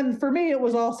 And then for me, it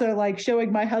was also like showing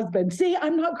my husband, see,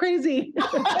 I'm not crazy.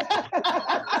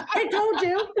 I told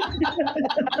you.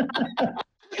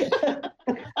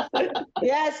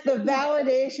 Yes, the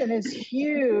validation is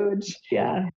huge.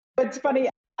 Yeah. It's funny.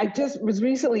 I just was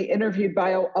recently interviewed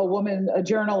by a woman, a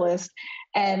journalist.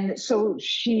 And so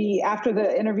after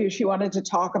the interview, she wanted to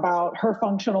talk about her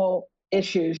functional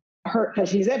issues, because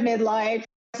she's at midlife.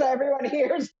 So everyone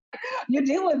hears, you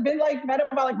deal with midlife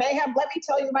metabolic mayhem. Let me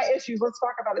tell you my issues. Let's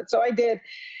talk about it. So I did.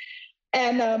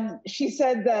 And she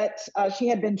said that she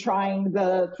had been trying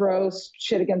the throw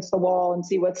shit against the wall and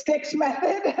see what sticks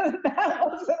method, and that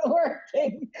wasn't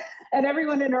working. And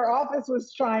everyone in her office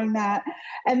was trying that.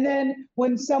 And then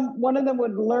when one of them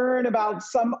would learn about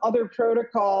some other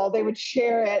protocol, they would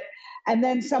share it. And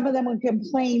then some of them would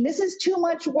complain, this is too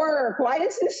much work. Why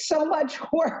is this so much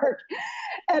work?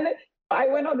 And I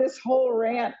went on this whole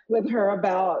rant with her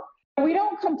about, we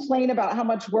don't complain about how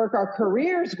much work our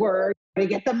careers were. We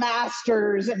get the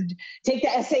masters and take the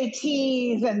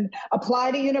SATs and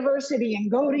apply to university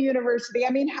and go to university.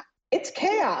 I mean, it's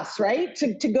chaos, right?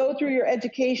 To go through your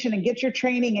education and get your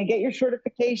training and get your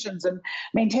certifications and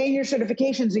maintain your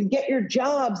certifications and get your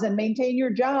jobs and maintain your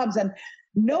jobs. And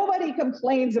nobody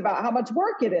complains about how much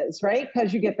work it is, right?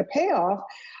 Because you get the payoff.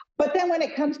 But then when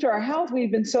it comes to our health,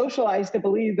 we've been socialized to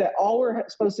believe that all we're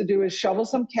supposed to do is shovel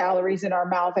some calories in our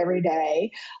mouth every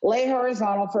day, lay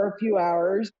horizontal for a few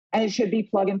hours, and it should be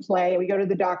plug and play. We go to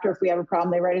the doctor if we have a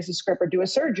problem, they write us a script or do a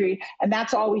surgery, and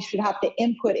that's all we should have to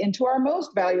input into our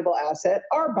most valuable asset,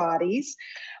 our bodies,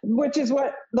 which is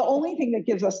the only thing that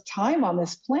gives us time on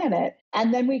this planet.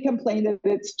 And then we complain that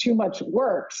it's too much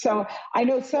work. So I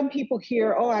know some people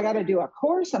hear, oh, I got to do a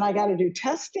course and I got to do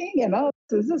testing, and oh,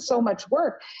 this is so much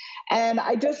work. And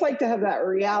I just like to have that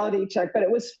reality check. But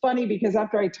it was funny because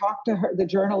after I talked to her, the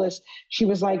journalist, she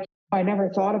was like, I never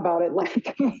thought about it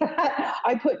like that.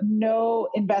 I put no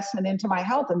investment into my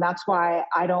health. And that's why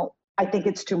I think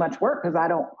it's too much work, because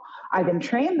I've been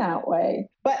trained that way.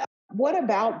 But what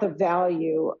about the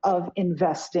value of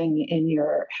investing in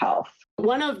your health?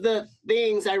 One of the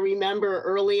things I remember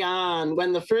early on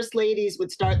when the first ladies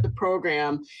would start the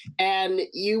program, and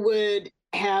you would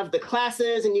have the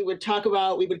classes and you would talk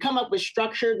about, we would come up with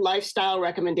structured lifestyle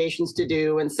recommendations to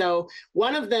do. And so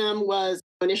one of them was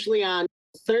initially on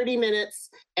 30 minutes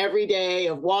every day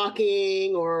of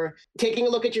walking or taking a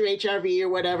look at your HRV or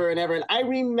whatever and ever. And I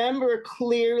remember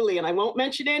clearly, and I won't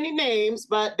mention any names,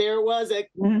 but there was a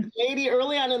lady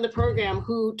early on in the program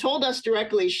who told us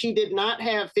directly she did not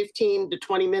have 15 to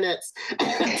 20 minutes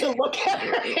to look at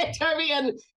her HRV.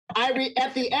 And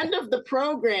at the end of the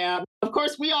program, of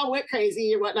course, we all went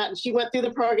crazy and whatnot. And she went through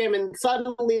the program and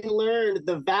suddenly learned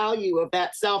the value of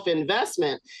that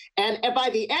self-investment. And by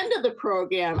the end of the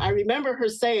program, I remember her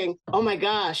saying, oh my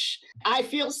gosh, I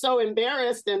feel so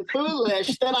embarrassed and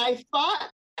foolish that I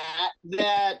thought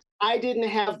that I didn't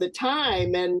have the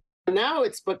time. And now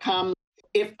it's become,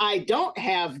 if I don't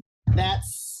have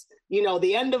that's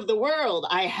the end of the world.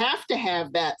 I have to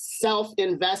have that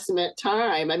self-investment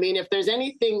time. I mean, if there's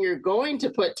anything you're going to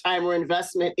put time or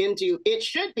investment into, it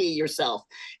should be yourself.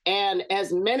 And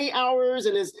as many hours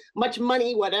and as much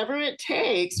money, whatever it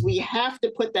takes, we have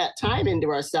to put that time into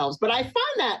ourselves. But I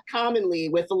find that commonly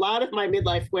with a lot of my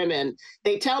midlife women,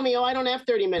 they tell me, oh, I don't have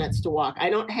 30 minutes to walk. I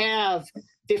don't have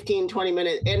 15, 20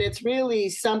 minutes. And it's really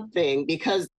something,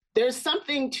 because there's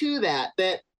something to that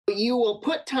you will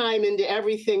put time into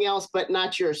everything else, but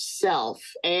not yourself.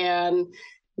 And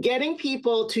getting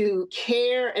people to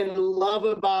care and love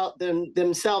about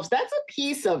themselves, that's a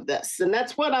piece of this. And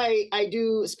that's what I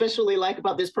do especially like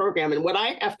about this program. And what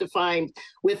I have to find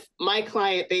with my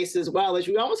client base as well is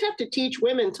we always have to teach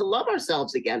women to love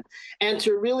ourselves again and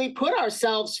to really put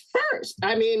ourselves first.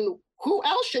 I mean, who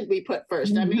else should we put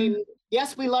first? I mean,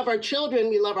 yes, we love our children,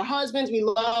 we love our husbands, we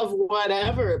love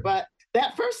whatever, but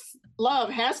that first love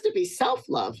has to be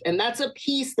self-love. And that's a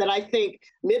piece that I think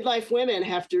midlife women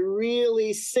have to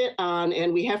really sit on,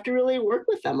 and we have to really work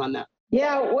with them on that.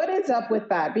 Yeah, what is up with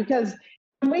that? Because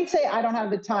when we say I don't have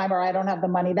the time or I don't have the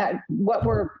money,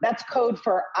 that's code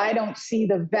for I don't see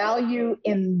the value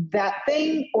in that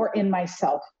thing or in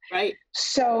myself. Right.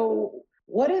 So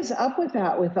what is up with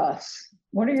that with us?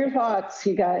 What are your thoughts,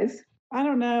 you guys? I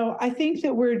don't know. I think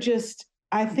that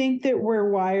we're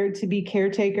wired to be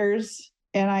caretakers.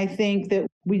 And I think that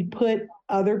we put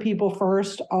other people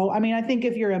first. I think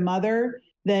if you're a mother,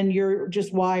 then you're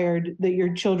just wired that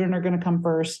your children are going to come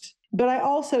first. But I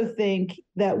also think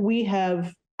that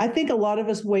I think a lot of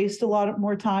us waste a lot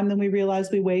more time than we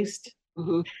realize we waste.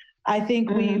 Mm-hmm. I think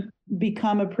we've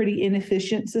become a pretty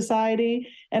inefficient society.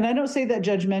 And I don't say that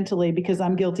judgmentally because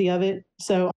I'm guilty of it.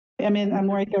 So, I'm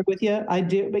right there with you. I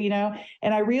do, but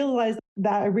and I realized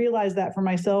that for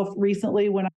myself recently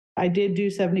when I did do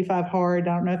 75 hard.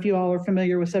 I don't know if you all are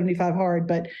familiar with 75 hard,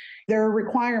 but there are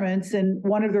requirements. And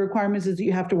one of the requirements is that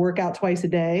you have to work out twice a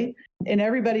day. And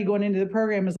everybody going into the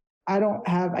program is, I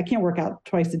can't work out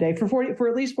twice a day for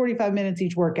at least 45 minutes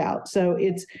each workout. So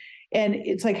it's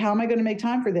like, how am I going to make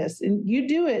time for this? And you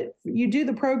do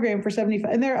the program for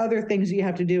 75, and there are other things you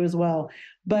have to do as well.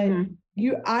 But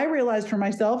I realized for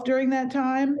myself during that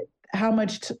time how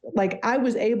much, like I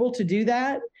was able to do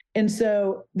that. And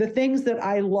so the things that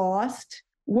I lost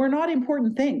were not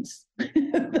important things.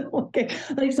 Okay.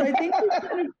 Like, so I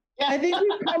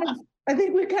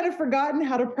think we've kind of forgotten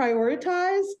how to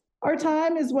prioritize our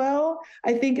time as well.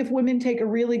 I think if women take a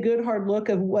really good hard look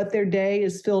of what their day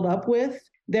is filled up with,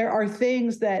 there are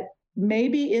things that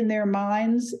maybe in their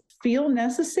minds feel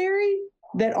necessary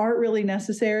that aren't really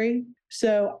necessary.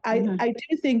 So I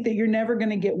do think that you're never going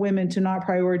to get women to not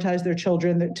prioritize their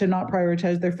children, to not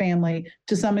prioritize their family.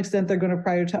 To some extent, they're going to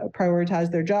prioritize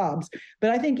their jobs. But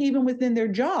I think even within their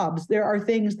jobs, there are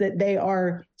things that they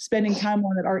are spending time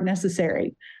on that aren't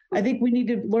necessary. I think we need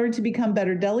to learn to become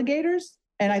better delegators.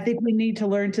 And I think we need to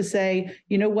learn to say,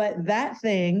 you know what, that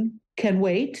thing can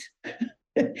wait.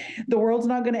 The world's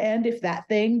not going to end if that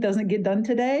thing doesn't get done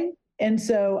today. And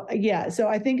so, so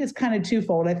I think it's kind of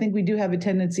twofold. I think we do have a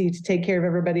tendency to take care of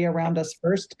everybody around us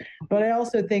first, but I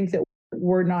also think that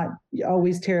we're not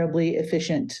always terribly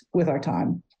efficient with our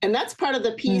time. And that's part of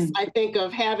the piece, I think,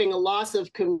 of having a loss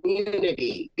of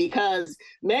community, because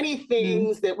many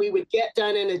things that we would get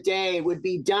done in a day would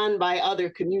be done by other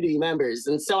community members.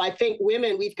 And so I think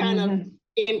women, we've kind of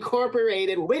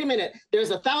incorporated, wait a minute,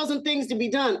 there's 1,000 things to be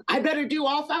done. I better do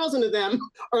all 1,000 of them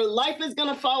or life is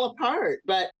going to fall apart.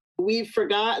 But we've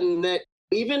forgotten that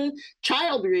even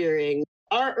child rearing,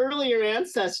 our earlier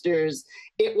ancestors,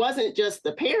 it wasn't just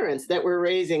the parents that were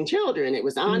raising children. It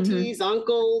was aunties,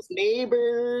 uncles,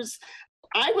 neighbors.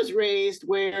 I was raised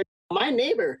where my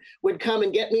neighbor would come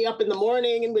and get me up in the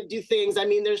morning and would do things. I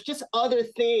mean, there's just other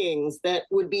things that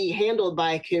would be handled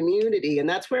by community. And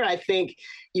that's where I think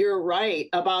you're right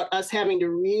about us having to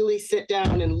really sit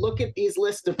down and look at these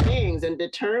lists of things and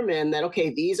determine that,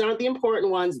 okay, these aren't the important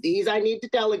ones. These I need to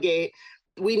delegate.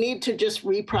 We need to just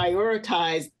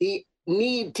reprioritize the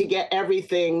need to get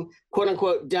everything, quote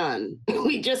unquote, done.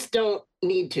 We just don't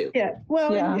need to. Yeah.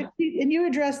 Well, and you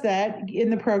address that in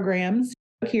the programs.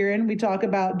 Kieran, we talk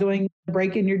about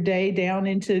breaking your day down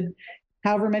into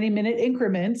however many minute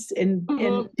increments and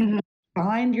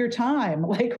find your time.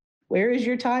 Like, where is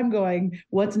your time going?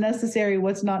 What's necessary?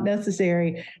 What's not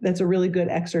necessary? That's a really good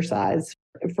exercise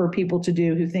for people to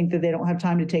do who think that they don't have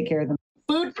time to take care of them.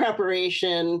 Food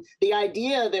preparation, the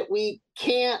idea that we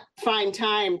can't find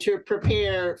time to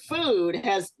prepare food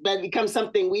has become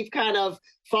something we've kind of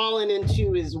fallen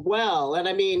into as well. And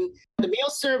I mean, the meal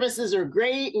services are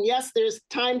great. And yes, there's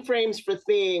time frames for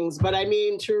things, but I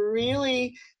mean, to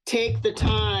really take the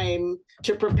time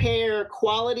to prepare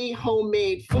quality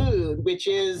homemade food, which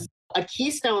is a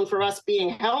keystone for us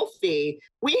being healthy,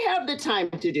 we have the time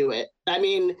to do it. I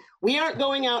mean, we aren't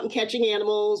going out and catching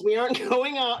animals. We aren't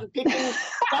going out and picking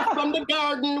stuff from the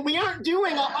garden. We aren't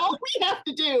doing all we have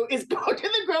to do is go to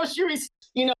the grocery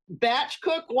store, batch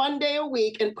cook one day a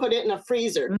week and put it in a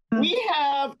freezer. We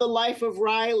have the life of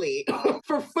Riley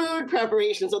for food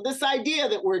preparation. So this idea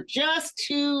that we're just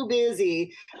too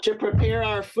busy to prepare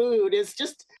our food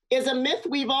is a myth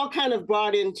we've all kind of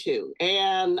bought into.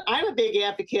 And I'm a big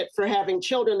advocate for having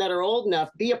children that are old enough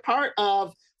be a part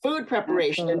of food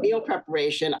preparation and meal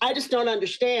preparation. I just don't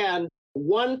understand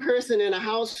one person in a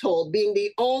household being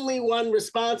the only one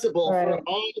responsible for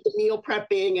all the meal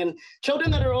prepping, and children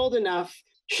that are old enough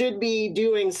should be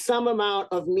doing some amount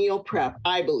of meal prep,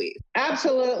 I believe.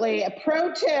 Absolutely. A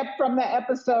pro tip from the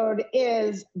episode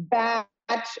is batch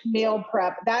meal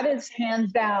prep. That is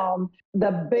hands down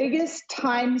the biggest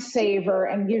time saver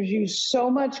and gives you so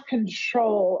much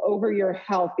control over your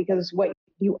health, because what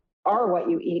you are what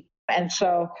you eat. And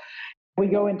so we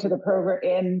go into the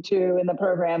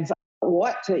programs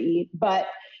what to eat. But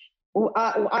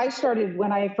I started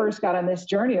when I first got on this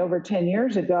journey over 10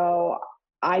 years ago.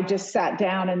 I just sat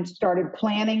down and started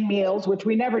planning meals, which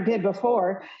we never did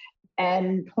before,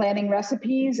 and planning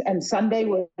recipes. And Sunday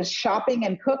was shopping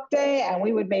and cook day, and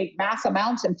we would make mass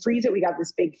amounts and freeze it. We got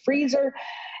this big freezer,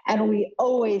 and we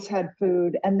always had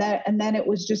food. And then it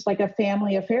was just like a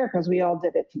family affair because we all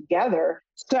did it together.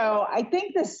 So I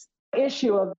think this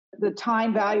issue of the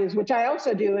time values, which I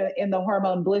also do in the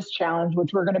Hormone Bliss Challenge,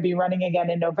 which we're going to be running again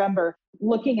in November,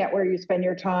 looking at where you spend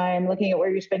your time, looking at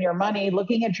where you spend your money,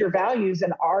 looking at your values,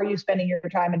 and are you spending your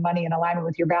time and money in alignment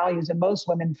with your values? And most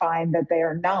women find that they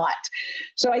are not.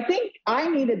 So I think I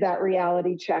needed that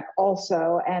reality check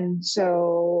also. And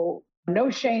so no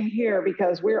shame here,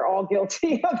 because we're all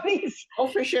guilty of these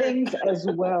things as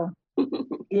well.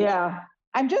 Yeah.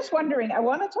 I'm just wondering, I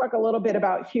want to talk a little bit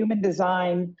about human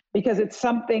design, because it's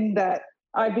something that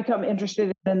I've become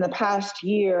interested in the past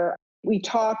year. We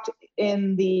talked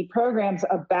in the programs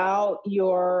about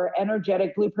your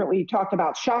energetic blueprint. We talked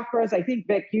about chakras. I think,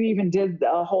 Vic, you even did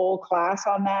a whole class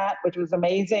on that, which was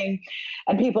amazing.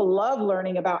 And people love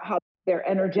learning about how their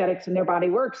energetics in their body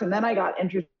works. And then I got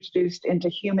introduced into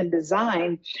human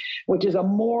design, which is a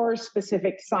more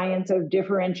specific science of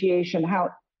differentiation, how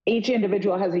each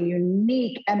individual has a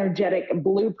unique energetic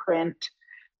blueprint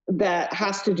that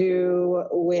has to do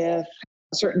with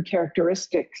certain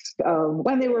characteristics of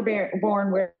when they were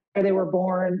born, where they were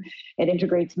born. It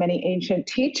integrates many ancient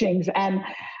teachings. And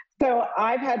so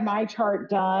I've had my chart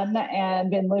done and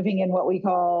been living in what we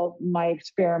call my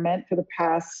experiment for the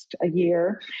past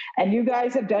year. And you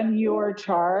guys have done your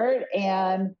chart.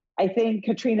 And I think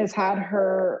Katrina's had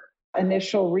her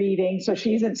initial reading. So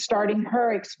she's starting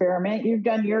her experiment. You've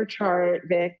done your chart,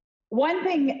 Vic. One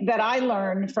thing that I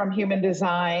learned from human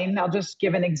design, I'll just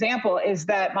give an example, is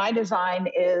that my design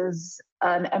is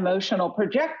an emotional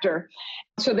projector.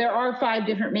 So there are 5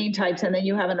 different main types, and then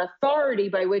you have an authority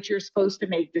by which you're supposed to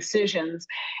make decisions.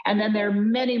 And then there are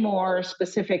many more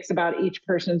specifics about each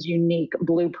person's unique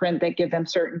blueprint that give them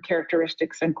certain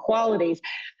characteristics and qualities.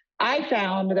 I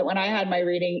found that when I had my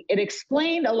reading, it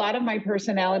explained a lot of my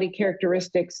personality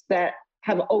characteristics that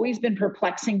have always been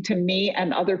perplexing to me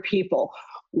and other people.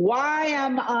 Why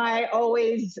am I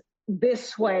always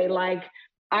this way? Like,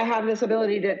 I have this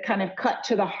ability to kind of cut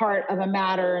to the heart of a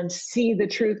matter and see the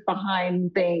truth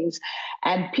behind things.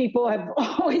 And people have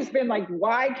always been like,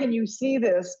 why can you see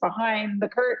this behind the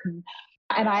curtain?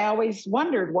 And I always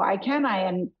wondered, why can I?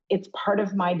 And it's part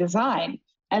of my design.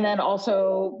 And then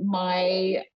also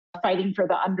my fighting for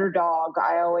the underdog.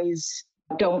 I always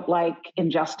don't like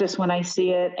injustice when I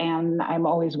see it. And I'm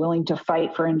always willing to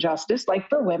fight for injustice, like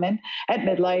for women at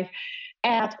midlife.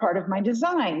 And that's part of my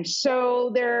design.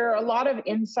 So there are a lot of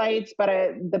insights, but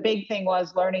the big thing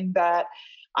was learning that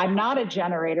I'm not a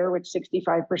generator, which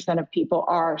 65% of people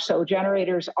are. So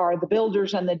generators are the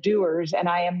builders and the doers, and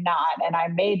I am not. And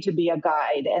I'm made to be a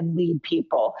guide and lead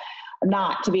people,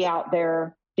 not to be out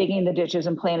there digging the ditches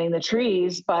and planting the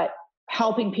trees, but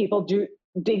helping people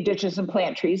dig ditches and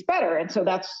plant trees better. And so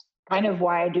that's kind of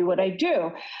why I do what I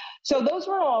do. So those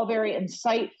were all very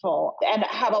insightful and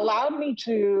have allowed me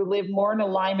to live more in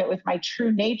alignment with my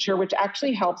true nature, which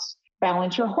actually helps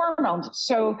balance your hormones.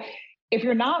 So if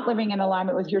you're not living in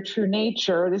alignment with your true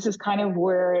nature, this is kind of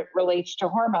where it relates to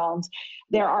hormones.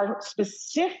 There are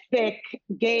specific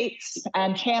gates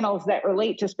and channels that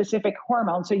relate to specific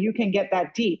hormones, so you can get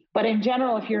that deep. But in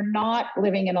general, if you're not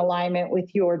living in alignment with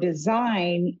your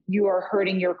design, you are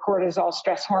hurting your cortisol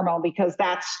stress hormone, because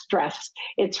that's stress.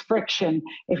 It's friction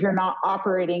if you're not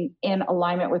operating in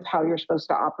alignment with how you're supposed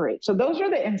to operate. So those are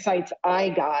the insights I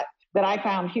got that I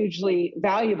found hugely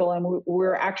valuable. And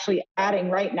we're actually adding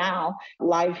right now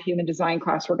live human design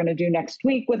class we're going to do next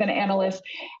week with an analyst,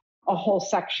 a whole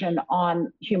section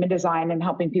on human design and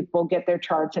helping people get their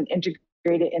charts and integrate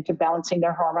it into balancing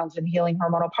their hormones and healing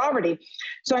hormonal poverty.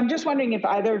 So I'm just wondering if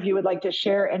either of you would like to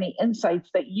share any insights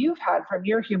that you've had from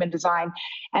your human design,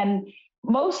 and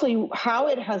mostly how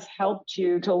it has helped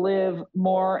you to live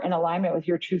more in alignment with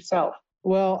your true self.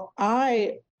 Well,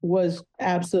 I was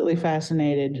absolutely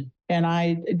fascinated, and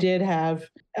I did have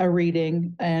a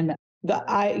reading, and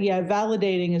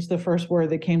validating is the first word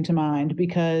that came to mind,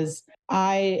 because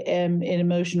I am an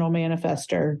emotional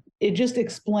manifester. It just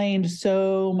explained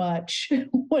so much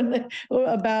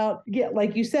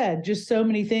like you said, just so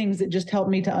many things that just helped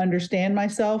me to understand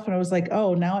myself. And I was like,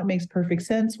 oh, now it makes perfect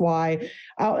sense why.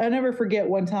 I'll never forget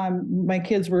one time my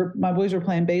boys were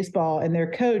playing baseball, and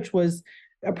their coach was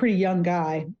a pretty young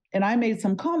guy. And I made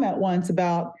some comment once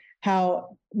about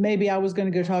how maybe I was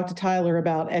going to go talk to Tyler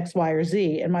about X, Y, or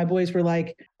Z. And my boys were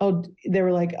like, oh, their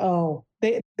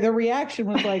reaction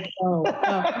was like, oh.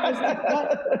 I was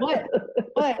like,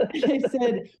 what? They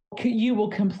said, you will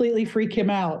completely freak him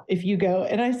out if you go.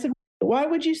 And I said, why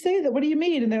would you say that? What do you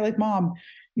mean? And they're like, Mom,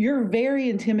 you're very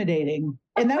intimidating.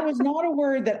 And that was not a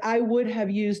word that I would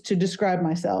have used to describe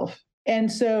myself.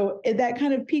 And so that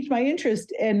kind of piqued my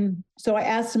interest. And so I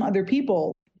asked some other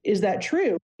people, is that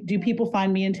true? Do people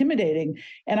find me intimidating?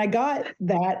 And I got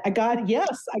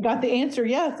yes. I got the answer,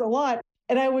 yes, a lot.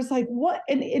 And I was like, what?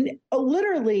 And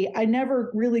literally, I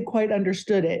never really quite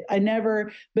understood it.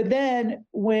 But then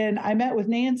when I met with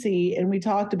Nancy and we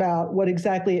talked about what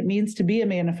exactly it means to be a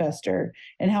manifester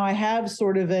and how I have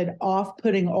sort of an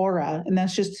off-putting aura, and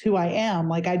that's just who I am.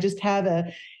 Like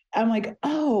I'm like,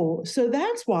 oh, so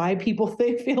that's why people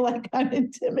feel like I'm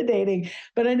intimidating.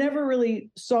 But I never really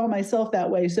saw myself that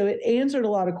way. So it answered a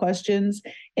lot of questions.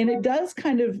 And it does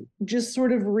kind of just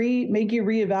sort of make you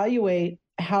reevaluate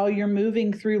how you're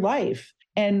moving through life.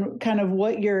 and kind of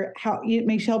how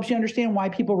it helps you understand why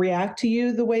people react to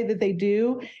you the way that they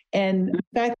do. And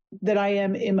the fact that I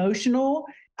am emotional,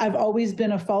 I've always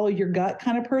been a follow your gut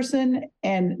kind of person.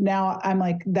 And now I'm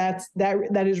like, that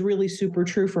is really super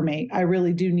true for me. I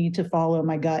really do need to follow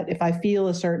my gut. If I feel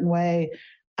a certain way,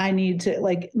 I need to,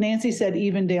 like Nancy said,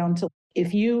 even down to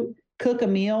if you cook a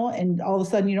meal and all of a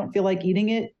sudden you don't feel like eating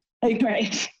it, like,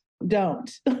 right. Don't.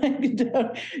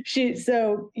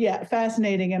 So yeah,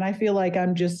 fascinating. And I feel like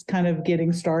I'm just kind of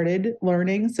getting started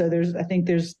learning. So I think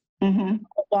there's a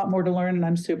lot more to learn, and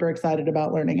I'm super excited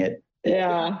about learning it.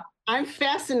 Yeah. I'm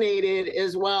fascinated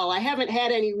as well. I haven't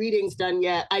had any readings done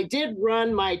yet. I did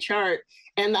run my chart,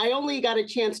 and I only got a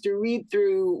chance to read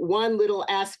through one little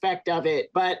aspect of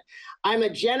it, but I'm a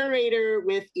generator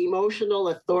with emotional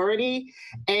authority,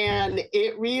 and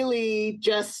it really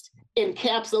just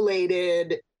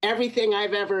encapsulated everything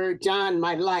I've ever done in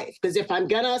my life. Because if I'm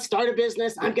going to start a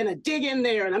business, I'm going to dig in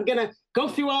there and I'm going to go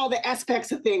through all the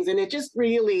aspects of things. And it just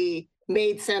really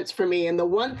made sense for me. And the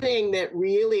one thing that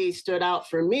really stood out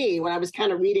for me when I was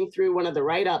kind of reading through one of the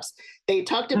write-ups, they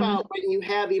talked about when you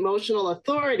have emotional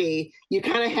authority, you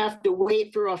kind of have to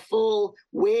wait for a full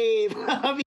wave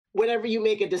of whenever you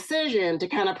make a decision to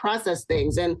kind of process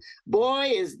things. And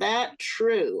boy, is that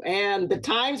true. And the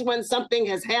times when something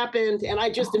has happened and I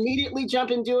just immediately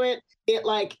jump into it, it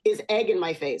like is egg in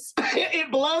my face.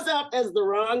 It blows up as the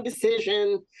wrong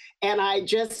decision. And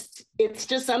it's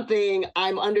just something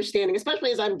I'm understanding,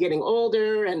 especially as I'm getting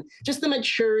older and just the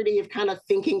maturity of kind of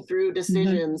thinking through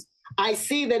decisions. I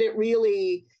see that it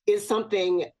really is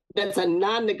something that's a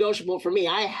non-negotiable for me.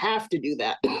 I have to do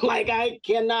that. Like I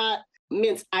cannot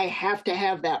mince, I have to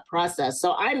have that process.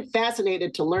 So I'm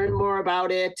fascinated to learn more about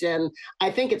it. And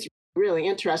I think it's really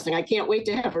interesting. I can't wait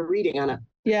to have a reading on it.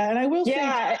 Yeah. And I will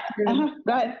say, go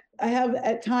ahead. I have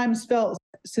at times felt,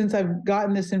 since I've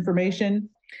gotten this information,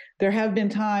 there have been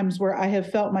times where I have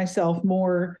felt myself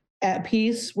more at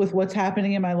peace with what's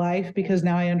happening in my life because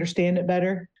now I understand it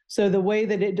better. So the way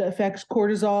that it affects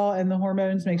cortisol and the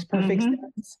hormones makes perfect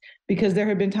sense, because there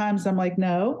have been times I'm like,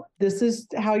 no, this is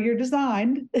how you're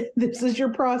designed. This is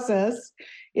your process.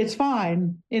 It's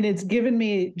fine. And it's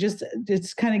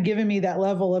kind of given me that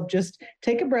level of just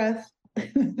take a breath.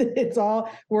 It's all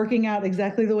working out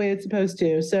exactly the way it's supposed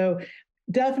to. So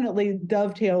definitely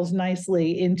dovetails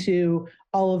nicely into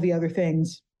all of the other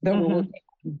things that we're working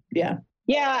on. Yeah.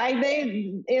 Yeah,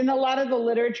 they in a lot of the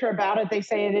literature about it, they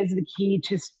say it is the key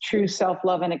to true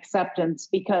self-love and acceptance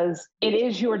because it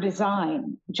is your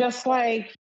design. Just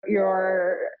like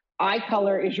your eye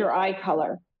color is your eye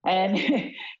color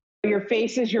and your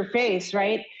face is your face,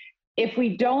 right? If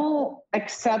we don't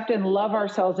accept and love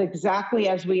ourselves exactly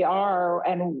as we are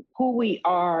and who we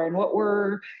are and what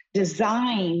we're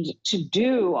designed to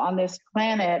do on this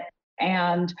planet,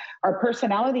 and our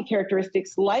personality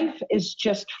characteristics, life is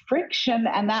just friction.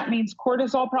 And that means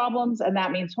cortisol problems, and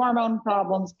that means hormone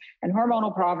problems and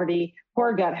hormonal poverty,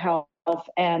 poor gut health,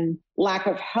 and lack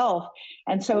of health.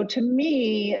 And so to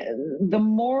me, the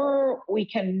more we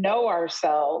can know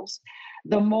ourselves,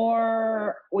 the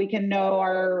more we can know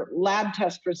our lab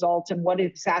test results and what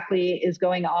exactly is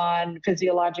going on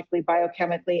physiologically,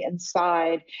 biochemically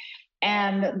inside.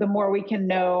 And the more we can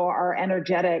know our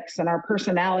energetics and our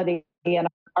personality and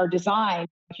our design.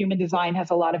 Human design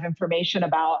has a lot of information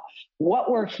about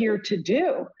what we're here to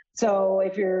do. So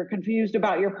if you're confused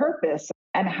about your purpose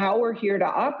and how we're here to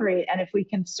operate, and if we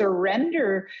can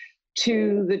surrender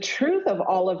to the truth of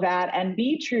all of that and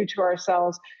be true to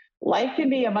ourselves, life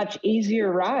can be a much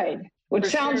easier ride, which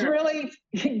sounds really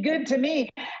good to me.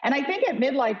 And I think at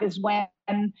midlife is when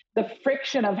the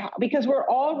friction of, because we're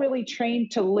all really trained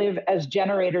to live as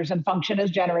generators and function as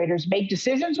generators, make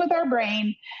decisions with our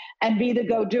brain and be the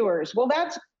go-doers. Well,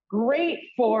 that's great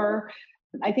for,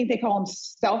 I think they call them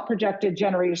self-projected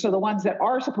generators. So the ones that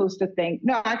are supposed to think.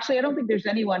 No, actually, I don't think there's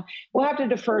anyone. We'll have to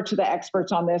defer to the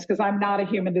experts on this because I'm not a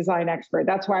human design expert.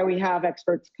 That's why we have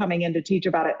experts coming in to teach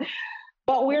about it.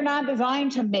 But we're not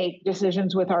designed to make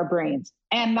decisions with our brains.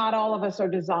 And not all of us are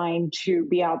designed to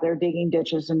be out there digging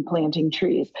ditches and planting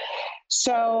trees.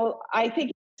 So I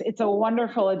think it's a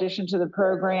wonderful addition to the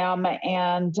program.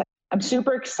 And I'm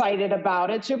super excited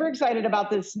about it. Super excited about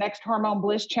this next Hormone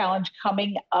Bliss Challenge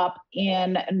coming up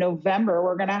in November.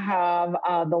 We're going to have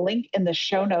the link in the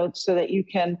show notes so that you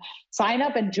can sign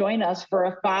up and join us for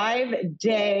a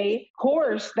 5-day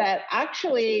course that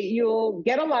actually you'll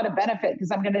get a lot of benefit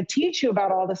because I'm going to teach you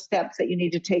about all the steps that you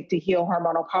need to take to heal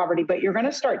hormonal poverty, but you're going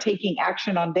to start taking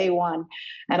action on day one.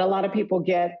 And a lot of people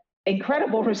get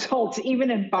incredible results even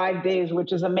in 5 days,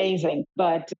 which is amazing.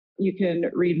 But you can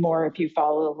read more if you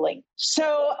follow the link.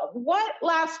 So what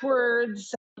last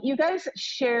words You guys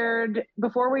shared,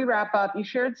 before we wrap up, you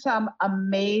shared some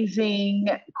amazing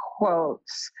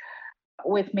quotes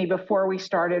with me before we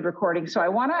started recording. So I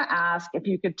want to ask if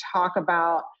you could talk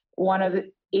about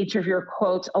each of your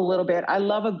quotes a little bit. I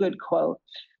love a good quote.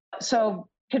 So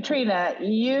Katrina,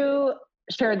 you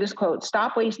shared this quote,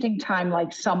 "Stop wasting time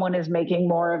like someone is making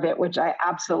more of it," which I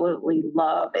absolutely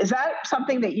love. Is that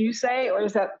something that you say, or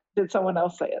did someone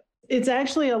else say it? It's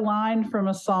actually a line from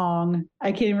a song.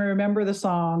 I can't even remember the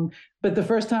song, but the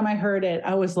first time I heard it,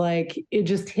 I was like, it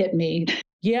just hit me.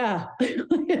 Yeah.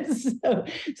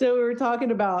 So we were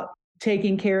talking about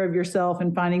taking care of yourself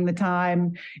and finding the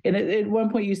time. And at one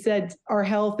point you said our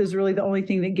health is really the only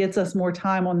thing that gets us more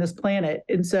time on this planet.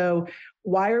 And so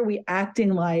why are we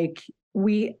acting like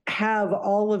we have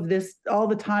all of this, all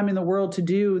the time in the world to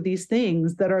do these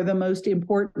things that are the most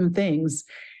important things?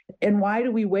 And why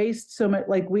do we waste so much?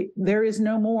 Like there is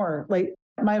no more. Like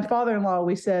my father-in-law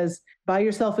always says, buy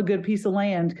yourself a good piece of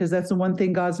land, because that's the one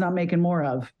thing God's not making more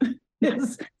of.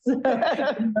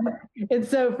 And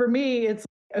so for me, it's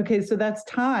okay. So that's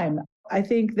time. I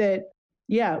think that,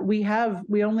 yeah, we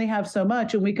only have so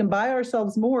much, and we can buy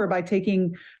ourselves more by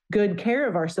taking good care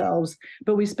of ourselves,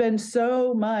 but we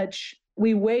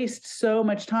waste so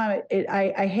much time.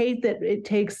 I hate that it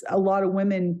takes a lot of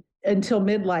women until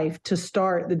midlife to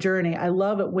start the journey. I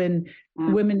love it when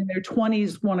women in their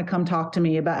 20s want to come talk to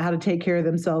me about how to take care of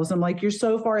themselves. I'm like, you're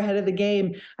so far ahead of the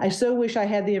game. I so wish I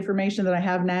had the information that I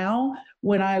have now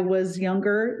when I was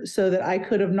younger, so that I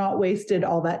could have not wasted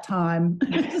all that time.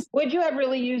 Would you have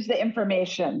really used the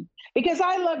information? Because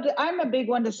I'm a big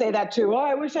one to say that too. Oh,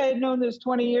 I wish I had known this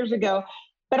 20 years ago.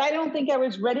 But I don't think I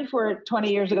was ready for it 20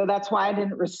 years ago. That's why I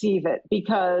didn't receive it,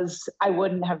 because I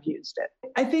wouldn't have used it.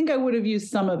 I think I would have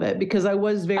used some of it because I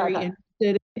was very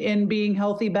interested in being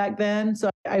healthy back then. So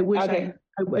I wish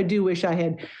I do wish I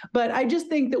had. But I just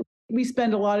think that we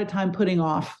spend a lot of time putting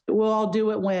off. Well, I'll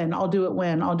do it when.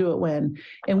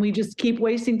 And we just keep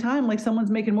wasting time like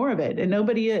someone's making more of it. And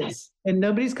nobody is. And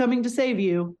nobody's coming to save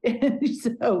you.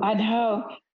 So I know.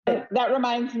 That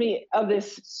reminds me of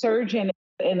this surgeon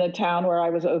in the town where I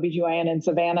was OBGYN in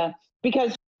Savannah,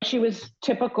 because she was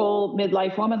typical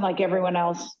midlife woman like everyone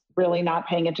else, really not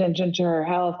paying attention to her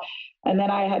health. And then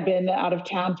I had been out of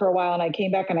town for a while, and I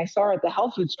came back and I saw her at the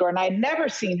health food store, and I had never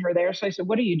seen her there. So I said,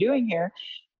 "What are you doing here?"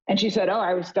 And she said, "Oh,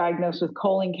 I was diagnosed with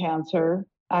colon cancer.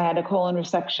 I had a colon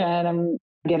resection. I'm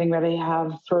getting ready to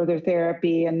have further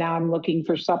therapy, and now I'm looking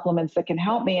for supplements that can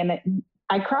help me." And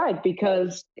I cried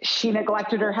because she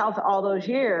neglected her health all those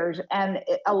years. And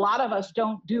a lot of us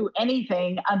don't do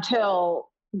anything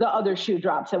until the other shoe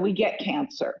drops and we get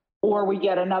cancer, or we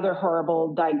get another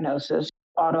horrible diagnosis,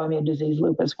 autoimmune disease,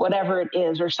 lupus, whatever it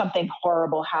is, or something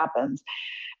horrible happens.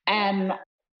 And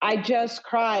I just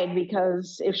cried,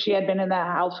 because if she had been in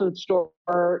that health food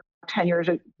store 10 years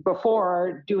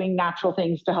before doing natural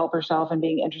things to help herself and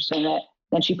being interested in it,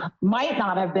 then she might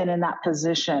not have been in that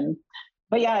position.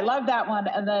 But yeah, I love that one.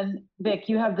 And then Vic,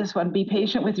 you have this one, "Be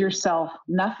patient with yourself.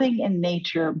 Nothing in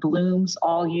nature blooms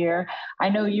all year." I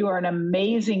know you are an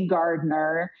amazing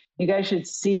gardener. You guys should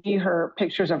see her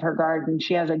pictures of her garden.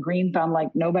 She has a green thumb like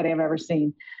nobody I've ever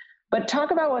seen. But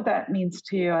talk about what that means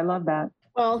to you. I love that.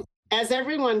 Well, as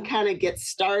everyone kind of gets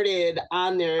started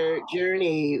on their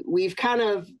journey, we've kind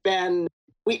of been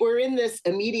we're in this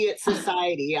immediate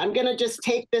society. I'm going to just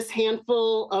take this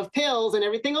handful of pills and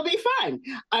everything will be fine.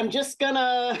 I'm just going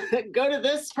to go to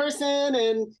this person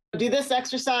and do this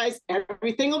exercise.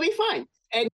 Everything will be fine.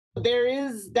 And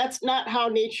that's not how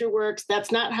nature works.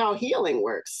 That's not how healing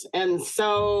works. And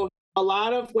so a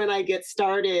lot of when I get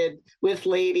started with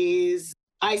ladies,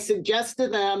 I suggest to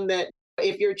them that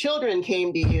if your children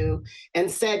came to you and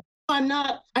said, I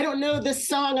don't know this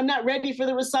song, I'm not ready for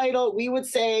the recital, we would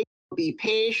say, be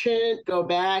patient, go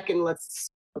back and let's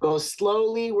go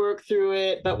slowly work through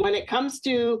it. But when it comes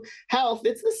to health,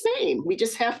 it's the same. We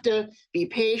just have to be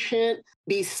patient,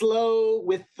 be slow,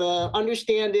 with the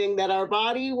understanding that our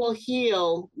body will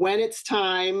heal when it's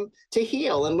time to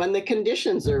heal and when the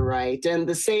conditions are right. And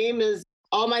the same as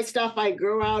all my stuff I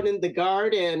grow out in the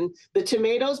garden, the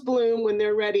tomatoes bloom when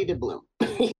they're ready to bloom.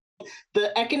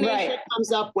 The echinacea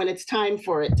comes up when it's time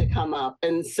for it to come up.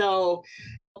 And so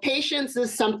patience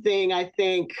is something I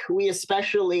think we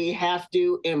especially have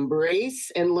to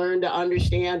embrace and learn to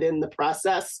understand in the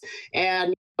process.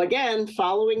 And again,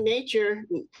 following nature,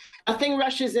 nothing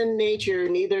rushes in nature,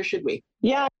 neither should we.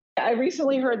 Yeah, I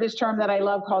recently heard this term that I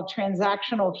love called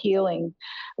transactional healing,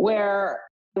 where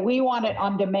we want it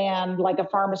on demand, like a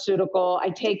pharmaceutical. I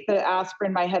take the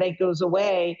aspirin, my headache goes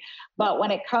away. But when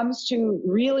it comes to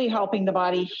really helping the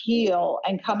body heal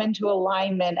and come into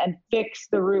alignment and fix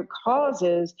the root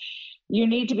causes, you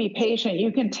need to be patient.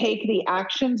 You can take the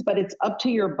actions, but it's up to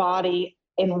your body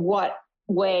in what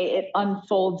way it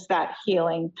unfolds that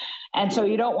healing. And so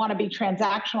you don't want to be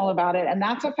transactional about it. And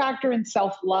that's a factor in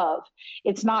self-love.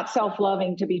 It's not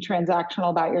self-loving to be transactional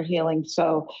about your healing.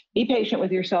 So be patient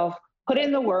with yourself, put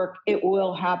in the work, it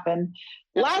will happen.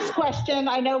 Last question.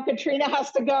 I know Katrina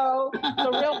has to go.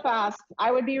 So real fast,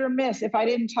 I would be remiss if I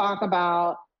didn't talk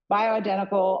about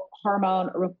bioidentical hormone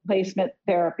replacement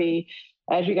therapy.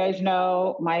 As you guys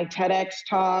know, my TEDx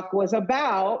talk was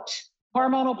about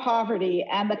hormonal poverty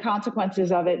and the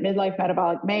consequences of it, midlife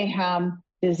metabolic mayhem,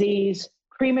 disease,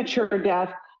 premature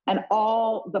death, and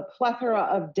all the plethora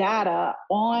of data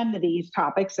on these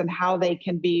topics and how they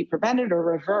can be prevented or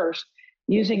reversed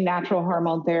using natural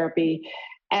hormone therapy.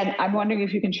 And I'm wondering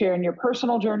if you can share in your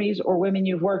personal journeys or women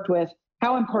you've worked with,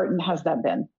 how important has that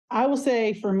been? I will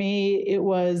say for me,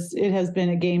 it has been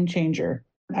a game changer.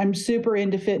 I'm super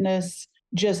into fitness,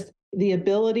 just the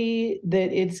ability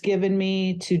that it's given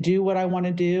me to do what I want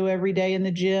to do every day in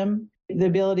the gym, the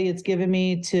ability it's given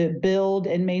me to build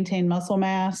and maintain muscle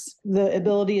mass, the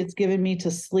ability it's given me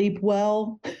to sleep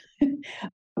well,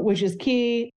 which is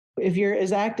key. If you're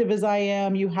as active as I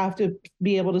am, you have to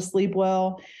be able to sleep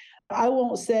well. I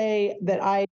won't say that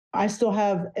I still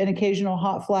have an occasional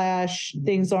hot flash.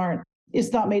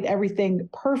 It's not made everything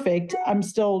perfect. I'm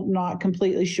still not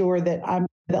completely sure that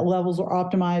levels are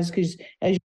optimized, because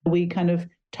as we kind of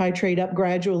titrate up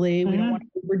gradually. We don't want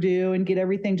to overdo and get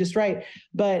everything just right.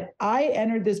 But I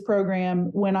entered this program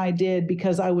when I did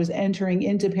because I was entering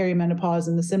into perimenopause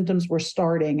and the symptoms were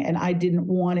starting, and I didn't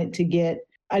want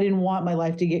my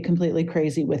life to get completely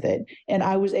crazy with it. And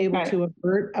I was able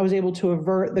to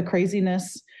avert the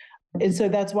craziness. And so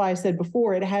that's why I said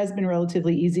before, it has been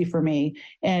relatively easy for me.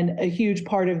 And a huge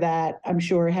part of that, I'm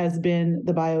sure, has been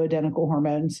the bioidentical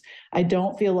hormones. I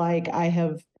don't feel like I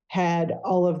have had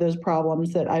all of those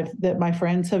problems that my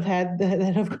friends have had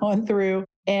that have gone through.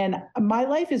 And my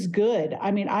life is good. I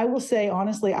mean, I will say,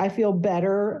 honestly, I feel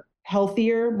better,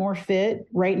 healthier, more fit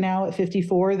right now at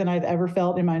 54 than I've ever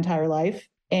felt in my entire life.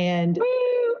 And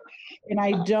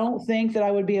I don't think that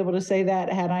I would be able to say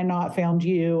that had I not found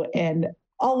you and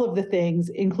all of the things,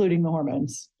 including the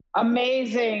hormones.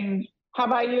 Amazing. How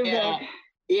about you, Vic?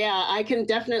 Yeah, I can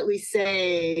definitely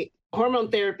say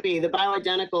hormone therapy, the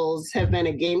bioidenticals, have been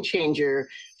a game changer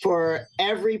for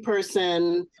every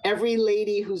person, every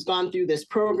lady who's gone through this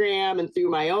program, and through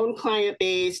my own client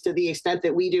base, to the extent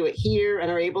that we do it here and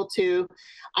are able to.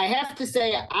 I have to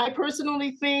say, I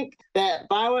personally think that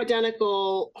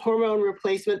bioidentical hormone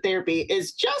replacement therapy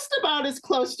is just about as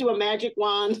close to a magic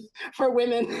wand for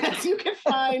women as you can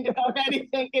find of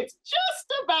anything. It's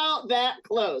just about that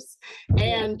close.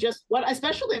 And just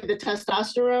especially the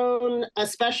testosterone,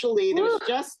 there's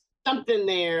just something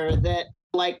there that,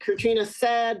 like Katrina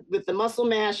said, with the muscle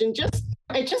mass, and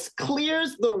it just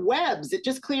clears the webs. It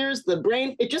just clears the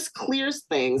brain. It just clears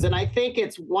things. And I think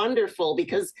it's wonderful,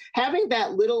 because having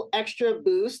that little extra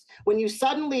boost, when you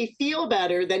suddenly feel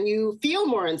better, then you feel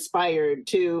more inspired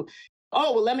to,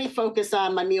 oh, well, let me focus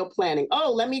on my meal planning.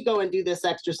 Oh, let me go and do this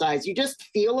exercise. You just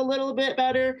feel a little bit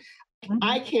better.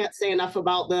 I can't say enough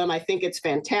about them. I think it's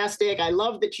fantastic. I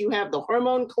love that you have the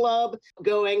Hormone Club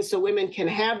going so women can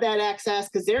have that access,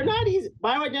 because they're not easy.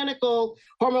 Bioidentical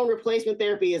hormone replacement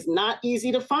therapy is not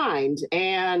easy to find.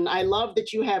 And I love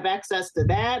that you have access to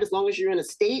that as long as you're in a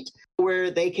state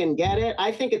where they can get it.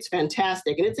 I think it's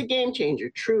fantastic. And it's a game changer,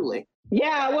 truly.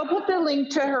 Yeah, we'll put the link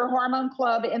to her Hormone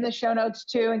Club in the show notes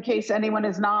too, in case anyone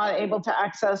is not able to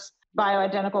access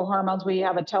bioidentical hormones. We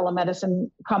have a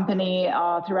telemedicine company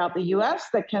throughout the U.S.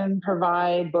 that can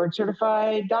provide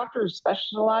board-certified doctors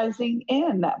specializing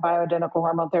in bioidentical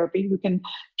hormone therapy who can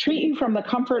treat you from the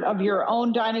comfort of your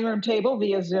own dining room table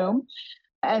via Zoom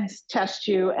and test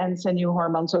you and send you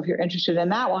hormones. So if you're interested in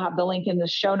that, we'll have the link in the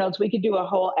show notes. We could do a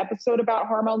whole episode about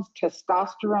hormones,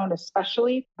 testosterone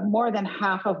especially. More than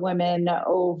half of women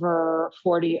over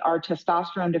 40 are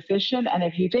testosterone deficient. And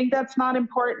if you think that's not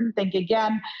important, think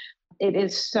again. It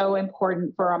is so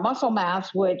important for our muscle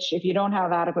mass, which if you don't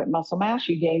have adequate muscle mass,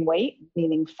 you gain weight,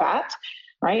 meaning fat,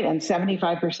 right? And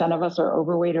 75% of us are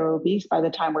overweight or obese by the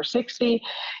time we're 60.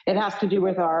 It has to do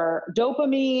with our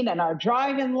dopamine and our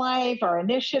drive in life, our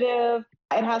initiative.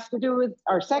 It has to do with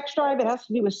our sex drive. It has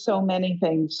to do with so many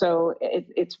things. So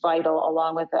it's vital,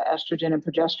 along with the estrogen and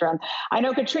progesterone. I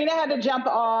know Katrina had to jump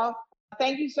off.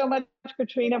 Thank you so much,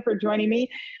 Katrina, for joining me.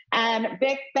 And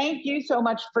Vic, thank you so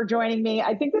much for joining me.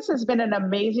 I think this has been an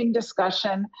amazing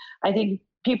discussion. I think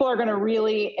people are going to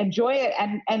really enjoy it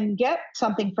and get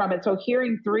something from it. So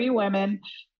hearing three women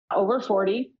over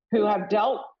 40 who have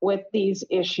dealt with these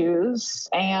issues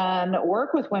and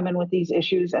work with women with these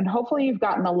issues. And hopefully you've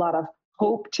gotten a lot of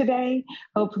hope today.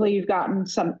 Hopefully you've gotten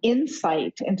some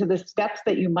insight into the steps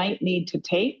that you might need to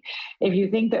take. If you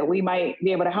think that we might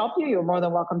be able to help you, you're more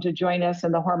than welcome to join us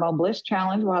in the Hormone Bliss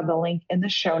Challenge. We'll have the link in the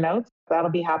show notes. That'll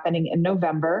be happening in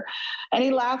November.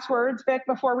 Any last words, Vic,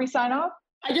 before we sign off?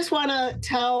 I just want to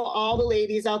tell all the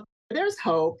ladies out there, there's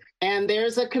hope and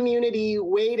there's a community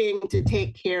waiting to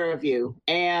take care of you.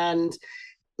 And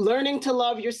learning to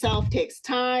love yourself takes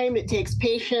time, it takes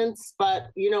patience,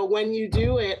 but when you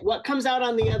do it, what comes out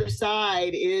on the other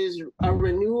side is a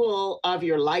renewal of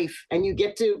your life, and you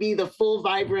get to be the full,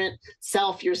 vibrant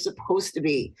self you're supposed to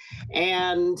be.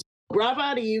 And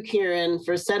bravo to you, Kieran,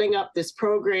 for setting up this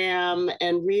program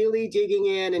and really digging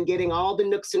in and getting all the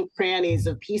nooks and crannies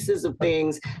of pieces of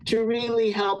things to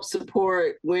really help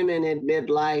support women in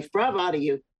midlife. Bravo to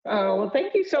you. Oh, well,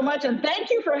 thank you so much. And thank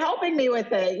you for helping me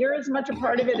with it. You're as much a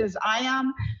part of it as I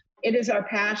am. It is our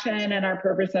passion and our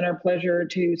purpose and our pleasure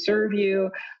to serve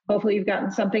you. Hopefully you've gotten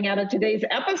something out of today's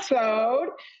episode.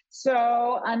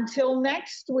 So until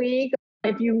next week,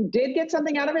 if you did get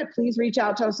something out of it, please reach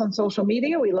out to us on social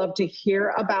media. We love to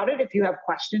hear about it. If you have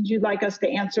questions you'd like us to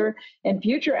answer in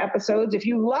future episodes, if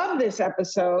you love this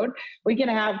episode, we can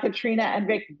have Katrina and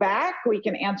Vic back. We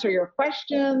can answer your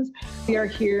questions. We are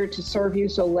here to serve you,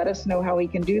 so let us know how we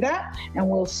can do that. And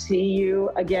we'll see you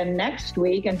again next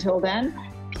week. Until then,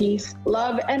 peace,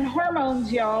 love, and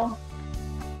hormones, y'all.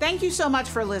 Thank you so much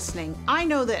for listening. I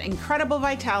know that incredible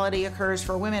vitality occurs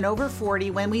for women over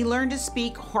 40 when we learn to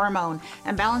speak hormone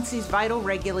and balance these vital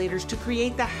regulators to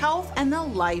create the health and the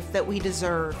life that we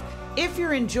deserve. If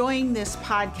you're enjoying this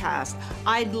podcast,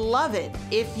 I'd love it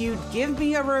if you'd give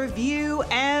me a review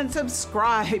and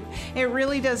subscribe. It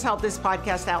really does help this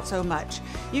podcast out so much.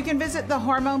 You can visit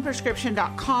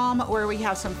thehormoneprescription.com where we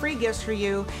have some free gifts for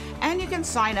you, and you can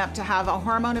sign up to have a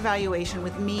hormone evaluation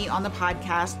with me on the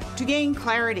podcast to gain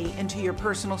clarity into your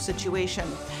personal situation.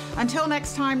 Until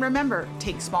next time, remember,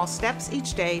 take small steps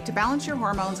each day to balance your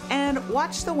hormones and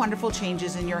watch the wonderful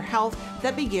changes in your health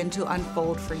that begin to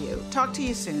unfold for you. Talk to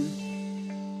you soon.